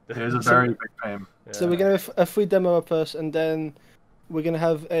 It is a very big pain. Yeah. So we're gonna have a free demo up first, and then we're gonna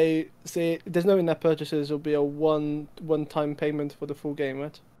have there's no in-app purchases. It'll be a one-time payment for the full game,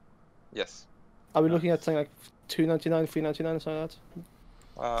 right? Yes. Are we looking at something like $2.99, $3.99, or something like that?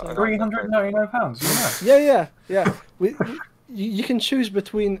 £399. Yeah. You can choose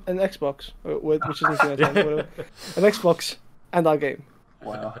between an Xbox, which isn't whatever, an Xbox and our game.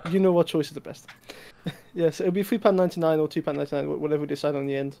 Wow. You know what choice is the best. Yes, it'll be £3.99 or £2.99, whatever we decide on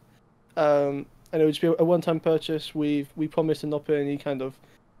the end. And it would just be a one-time purchase. We promise to not put any kind of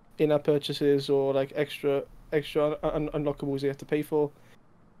in-app purchases or like extra unlockables you have to pay for.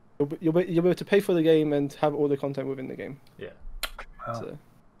 You'll be able to pay for the game and have all the content within the game. Yeah. Wow. So,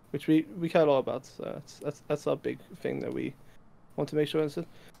 which we care a lot about. So that's our big thing that we want to make sure answered.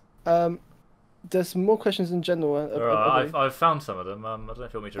 There's more questions in general. I've found some of them. I don't know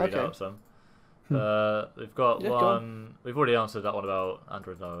if you want me to read out some. We've got one. We've already answered that one about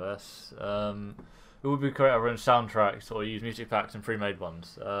Android and iOS. We would be create our own soundtracks or use music packs and pre-made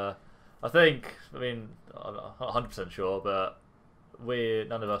ones. I'm not 100% sure, but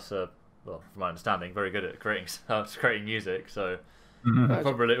none of us are, well, from my understanding, very good at creating music. So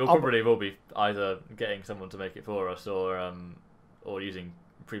probably will be either getting someone to make it for us or using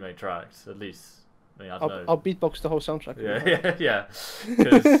pre-made tracks. At least I mean, I don't know. I'll beatbox the whole soundtrack. Yeah.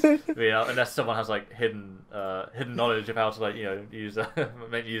 Because unless someone has like hidden knowledge of how to like use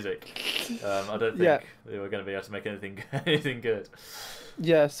make music, I don't think we were going to be able to make anything good.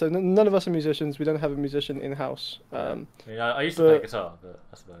 Yeah, so none of us are musicians. We don't have a musician in house. I used to play guitar, but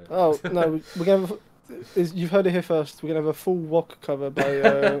that's about it. Oh no, we're gonna have. You've heard it here first. We're gonna have a full rock cover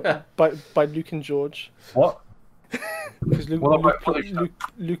by Luke and George. What? Because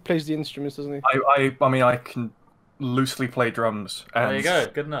Luke plays the instruments, doesn't he? I mean, I can loosely play drums. And there you go.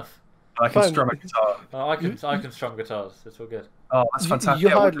 Good enough. I can strum a guitar. Oh, I can strum guitars. It's all good. Oh, that's fantastic. You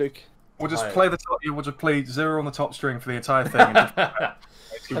hired Luke. We'll just play the top. We'll just play 0 on the top string for the entire thing.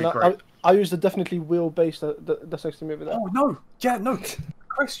 And I use the definitely wheel bass that's next to me over there. Oh no! Yeah, no.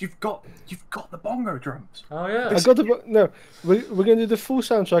 Chris, you've got the bongo drums. Oh yeah. I got the no. We're gonna do the full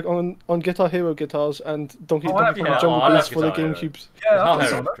soundtrack on Guitar Hero guitars and Donkey Kong Jungle Beats for the GameCubes.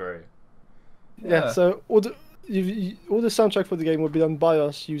 Yeah, so all the soundtrack for the game will be done by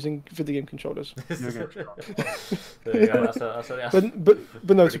us using video game controllers. There you go.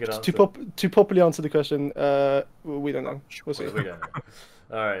 But no, to properly answer the question, we don't know. We'll see. We don't know.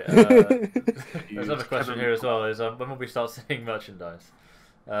 All right. There's another question here as well. Is when will we start seeing merchandise?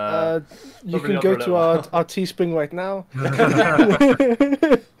 You can go to our Teespring right now.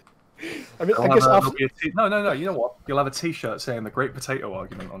 I mean, I guess after... No. You know what? You'll have a T-shirt saying the Great Potato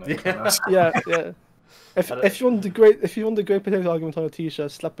Argument on it. Yeah. If you want the great potato argument on a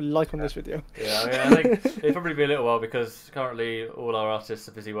T-shirt, slap a like on this video. Yeah, I think it'll probably be a little while because currently all our artists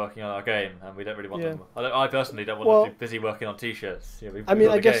are busy working on our game, and we don't really want them. I personally don't want them to be busy working on T-shirts.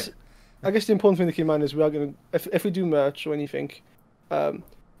 I guess the important thing to keep in mind is we are gonna if we do merch or anything, we'll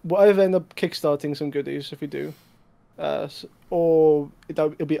either end up kickstarting some goodies if we do, or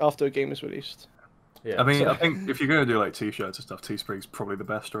it'll be after a game is released. Yeah, I mean, I think if you're going to do like T-shirts and stuff, Teespring's probably the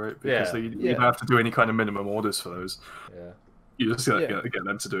best, right? Because you don't have to do any kind of minimum orders for those. Yeah. You just get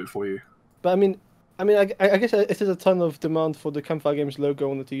them to do it for you. But I guess it is a ton of demand for the Campfire Games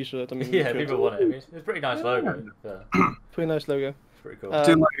logo on the T-shirt. I mean, people want it. I mean, it's a pretty nice logo. Yeah. Pretty nice logo. It's pretty cool.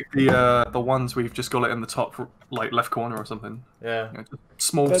 Do like the ones we've just got it in the top like left corner or something. Yeah.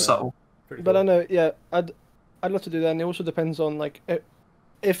 Small, subtle. Pretty but cool. I know, I'd love to do that, and it also depends on like.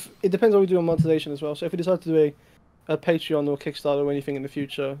 If it depends on what we do on monetization as well. So if we decide to do a Patreon or Kickstarter or anything in the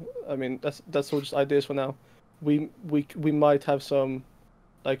future, I mean that's all just ideas for now. We might have some,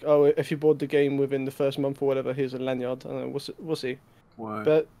 like, if you bought the game within the first month or whatever, here's a lanyard. I don't know, we'll see. Word.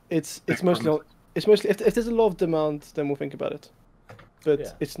 But it's mostly if there's a lot of demand, then we'll think about it.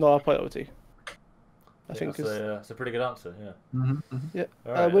 But it's not our priority. I think that's a pretty good answer. Yeah. Mm-hmm. Yeah.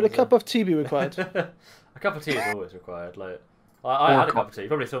 Right, will a cup of tea be required? A cup of tea is always required. Like. I had a cup of tea. You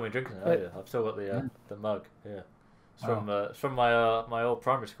probably saw me drinking it earlier. I've still got the mug. Yeah, it's from my old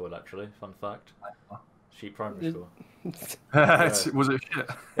primary school actually. Fun fact. Sheep primary school. Was it shit?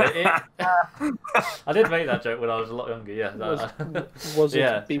 I did make that joke when I was a lot younger. Yeah. Was it?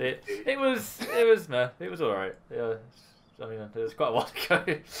 Yeah. It was meh. It was all right. Yeah. I mean, it was quite a while ago.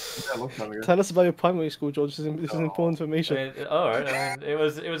 Tell us about your primary school, George. This is important information. All right. I mean, it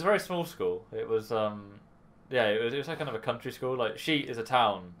was a very small school. It was Yeah, it was like kind of a country school. Like Sheet is a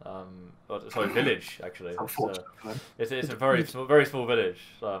town, village actually. It's a very small village,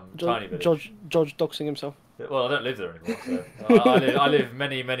 tiny village. George doxing himself. Well, I don't live there anymore. So I live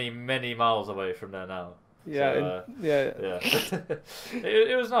many miles away from there now. Yeah, yeah.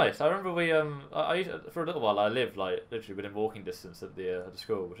 It was nice. I remember I used for a little while I lived like literally within walking distance of the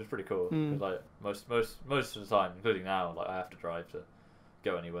school, which was pretty cool. Like most of the time, including now, like I have to drive to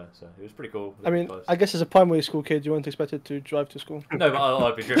go anywhere, so it was pretty cool. I mean, close. I guess as a primary school kid, you weren't expected to drive to school. No, but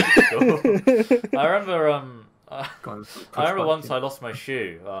I'd be driven to school. I remember once I lost my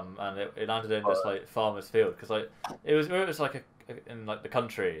shoe, and it landed in this like farmer's field because like it was like in like the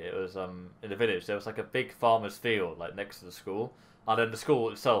country. It was in the village. There was like a big farmer's field like next to the school, and then the school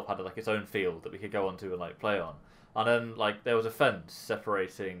itself had like its own field that we could go onto and like play on. And then like there was a fence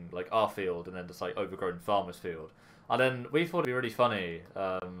separating like our field and then this like overgrown farmer's field. And then we thought it'd be really funny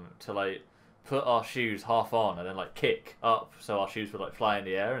to like put our shoes half on and then like kick up so our shoes would like fly in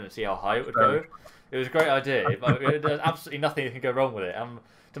the air and see how high it would go. It was a great idea, but there's absolutely nothing that can go wrong with it.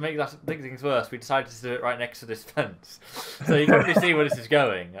 To make things worse, we decided to do it right next to this fence, so you can probably see where this is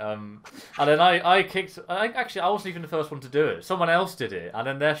going. And then I kicked. I wasn't even the first one to do it. Someone else did it, and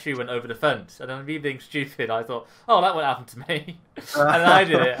then their shoe went over the fence. And then me being stupid, I thought, "Oh, that won't happen to me." And then I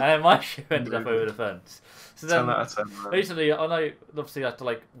did it, and then my shoe ended up over the fence. So then, basically, obviously I had to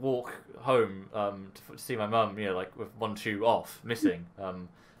like walk home to see my mum, like with one shoe off, missing.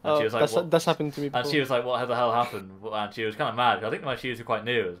 And she was like, that's happened to me before. And she was like, what the hell happened? And she was kind of mad. I think my shoes were quite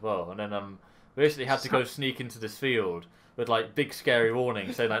new as well. And then we basically had to go sneak into this field with like big scary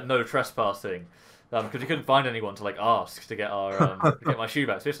warnings saying like no trespassing, because we couldn't find anyone to like ask to get our get my shoe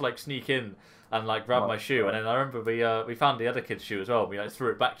back. So we had to like sneak in and like grab my shoe, and then I remember we found the other kid's shoe as well. And we like threw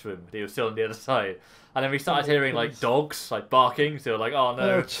it back to him, but he was still on the other side. And then we started hearing like dogs like barking. So we were like, oh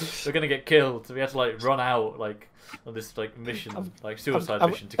no, we're gonna get killed. So we had to like run out like on this like mission, like suicide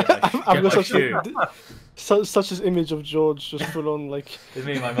mission to get my shoe. Such an image of George just full on like it's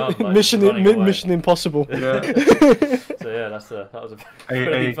me and my mum, like, mission impossible. Yeah. So yeah, that was a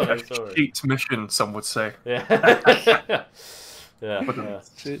a funny story. cheat mission, some would say. Yeah. Yeah.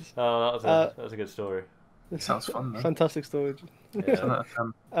 Oh, that was a good story. It sounds fun, man. Fantastic story. Yeah.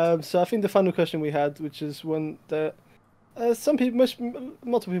 So I think the final question we had, which is one that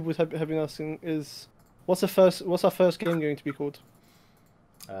multiple people have been asking, is what's our first game going to be called?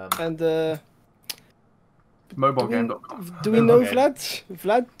 And mobilegame.com. Do we know, Vlad?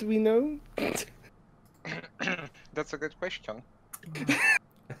 Vlad, do we know? That's a good question.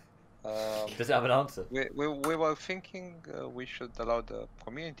 Does it have an answer? We were thinking we should allow the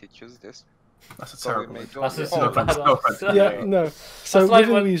community choose this. That's a terrible. That's a so bad answer. Yeah, no. So like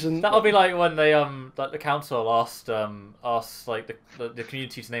within reason. That'll be like when they like the council asked like the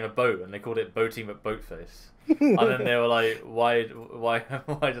community to name a boat, and they called it Boating at Boatface, and then they were like, why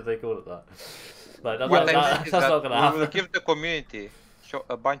did they call it that? Like that's not gonna happen. We will give the community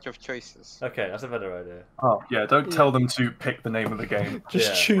a bunch of choices. Okay, that's a better idea. Oh yeah, don't tell them to pick the name of the game.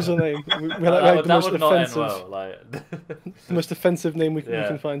 Just choose a name. That would not end well. Like the most offensive name we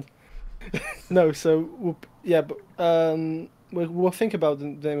can find. No, so we'll think about the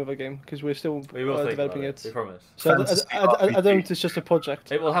name of a game because we're still developing it. We promise. So I don't. It's just a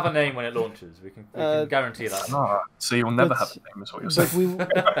project. It will have a name when it launches. We can guarantee that. No, so you'll never have a name, is what you're saying.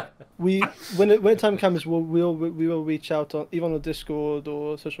 When the time comes, we will reach out on either on the Discord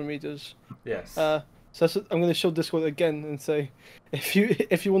or social medias. Yes. So I'm going to show Discord again and say, if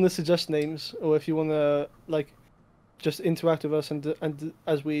you want to suggest names or if you want to like just interact with us and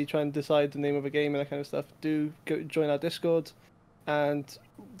as we try and decide the name of a game and that kind of stuff, do join our Discord, and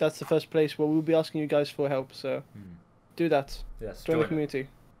that's the first place where we'll be asking you guys for help. So do that. Yes. Join the community.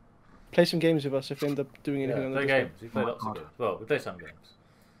 Play some games with us if you end up doing anything on the Discord. Discord. We play lots of games. Well, we play some games.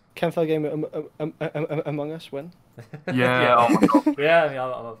 Campfire game Among Us when? Yeah, oh my god. Yeah, I mean,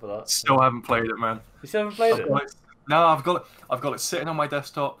 I'm up for that. Still haven't played it, man. You still haven't played it? No, I've got it sitting on my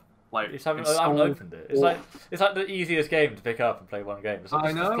desktop. Like, I haven't opened it. It's like the easiest game to pick up and play one game.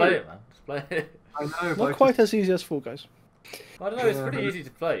 I know. Just play it, man. Just play it. I know. Not quite as easy as Fall Guys. I don't know. It's pretty easy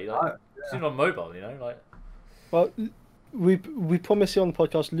to play. Like, it's even on mobile, you know. Like. Well, we promise you on the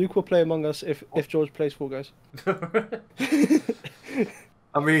podcast, Luke will play Among Us if George plays Fall Guys.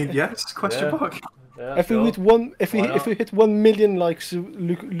 I mean, yes? Question mark. Yeah, if we hit 1 million likes,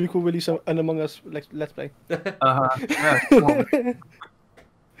 Luke will release an Among Us let's play. Yeah.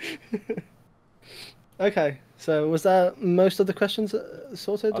 Okay, so was that most of the questions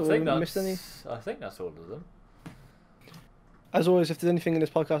sorted, or missed any? I think that's all of them. As always, if there's anything in this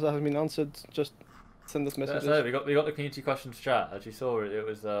podcast that hasn't been answered, just send us messages. So we got the community questions chat. As you saw, it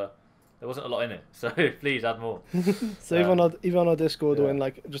was there wasn't a lot in it, so please add more. So even on our Discord or in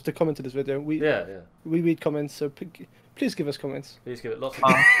like just a comment to this video, we read comments. So please give us comments. Please give it lots of.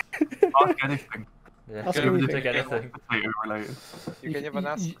 Ask anything. Yeah, ask anything. Related. You can even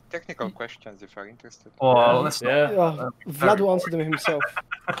ask technical questions if you're interested. Oh, Vlad will answer them himself.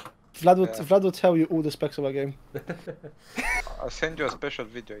 Vlad will tell you all the specs of our game. I'll send you a special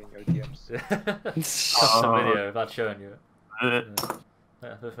video in your DMs. Some video of that showing you it.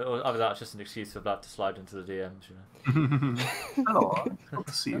 Either that's just an excuse for Vlad to slide into the DMs, you know. Hello, good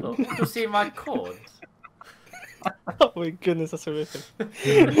to see you. Hello, good to see my cords. Oh my goodness, that's horrific.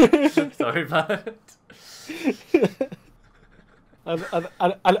 Sorry, Vlad.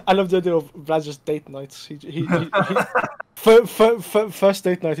 I love the idea of Vlad just date nights. He first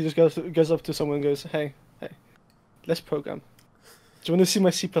date night, he just goes up to someone and goes, hey, let's program. Do you want to see my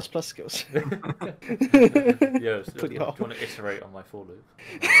C++ skills? Yes. Do you want to iterate on my for loop?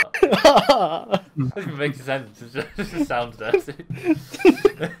 It doesn't make sense. It just sounds dirty.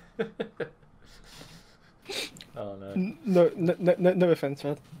 Oh no. No offense,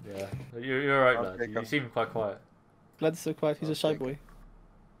 man. Yeah, you're alright, lad. You seem quite quiet. Vlad's so quiet. He's a shy boy.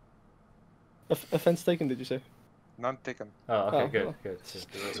 Offense taken, did you say? None taken. Oh, okay, well.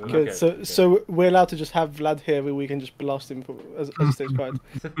 Good. So we're allowed to just have Vlad here every week and just blast him as he stays quiet.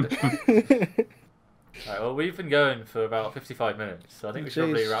 Right, well, we've been going for about 55 minutes, so I think we should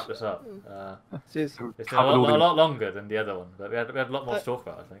probably wrap this up. It's been a lot longer than the other one, but we had a lot more to talk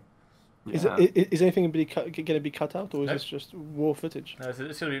about, I think. Yeah. Is anything going to be cut out, or is Nope. this just raw footage? No, it's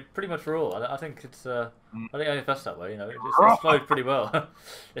going to be pretty much raw. I think it's. I think it's best that way. You know, it's Raw. flowed pretty well.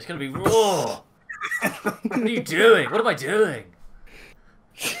 It's going to be raw. What are you doing? What am I doing?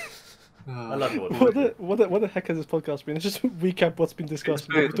 I love it. What the heck has this podcast been? Let's just recap what's been discussed.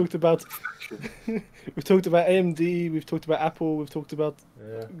 We've talked about AMD. We've talked about Apple. We've talked about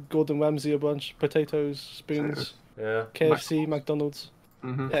Gordon Ramsay a bunch. Potatoes, spoons. Yeah. KFC, McDonald's.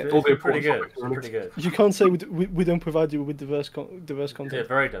 Mm-hmm. Yeah, It's pretty good. It's pretty good. You can't say we don't provide you with diverse content. Yeah,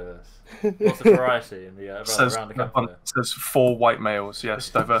 very diverse. Lots of variety in the around the campfire. Says 4 white males. Yes,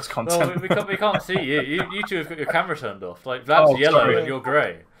 diverse content. Well, we can't see you. You two have got your camera turned off. Like Vlad's yellow sorry. and you're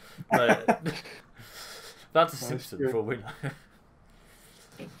grey. Like, Vlad's a Simpson for all we know.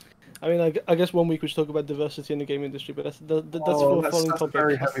 I mean, I guess one week we should talk about diversity in the game industry, but that's for a following topic. A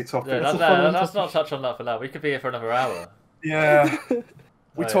very heavy topic. Yeah, let's not touch on that for now. We could be here for another hour. Yeah.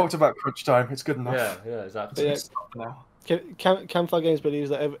 We Right. talked about crunch time. It's good enough. Yeah, exactly. Yeah. Campfire Games believes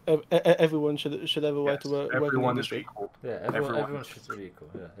that everyone should have a right to work in the Everyone is industry. equal. Yeah, everyone should be equal.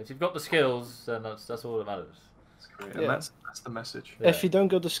 Yeah, if you've got the skills, then that's all that matters. That's great. Yeah. And that's the message. Yeah. If you don't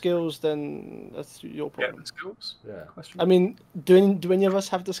got the skills, then that's your Get problem. the skills? Yeah. Question I mean, do any of us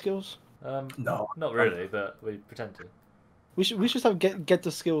have the skills? No. Not really, but we pretend to. We should have get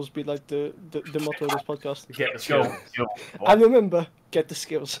the skills be like the motto of this podcast. Get the skills. And remember, get the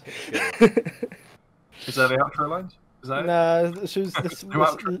skills. Is that the outro lines? Is that it? Nah,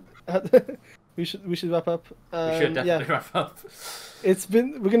 we should wrap up. We should definitely wrap up.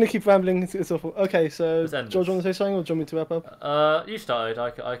 We're gonna keep rambling. It's awful. Okay, so Let's end George, this. want to say something, or do you want me to wrap up? You started.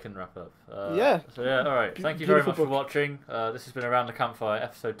 I can wrap up. Yeah. So yeah, all right. Thank you very Beautiful much for watching. This has been Around the Campfire,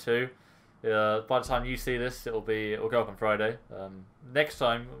 episode 2. By the time you see this, it'll go up on Friday. Next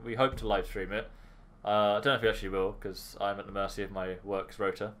time we hope to live stream it. I don't know if we actually will, because I'm at the mercy of my work's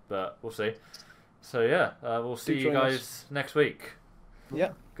rota, but we'll see. So yeah, we'll see you guys next week.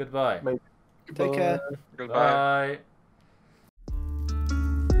 Yeah. Goodbye. Take care. Goodbye. Bye.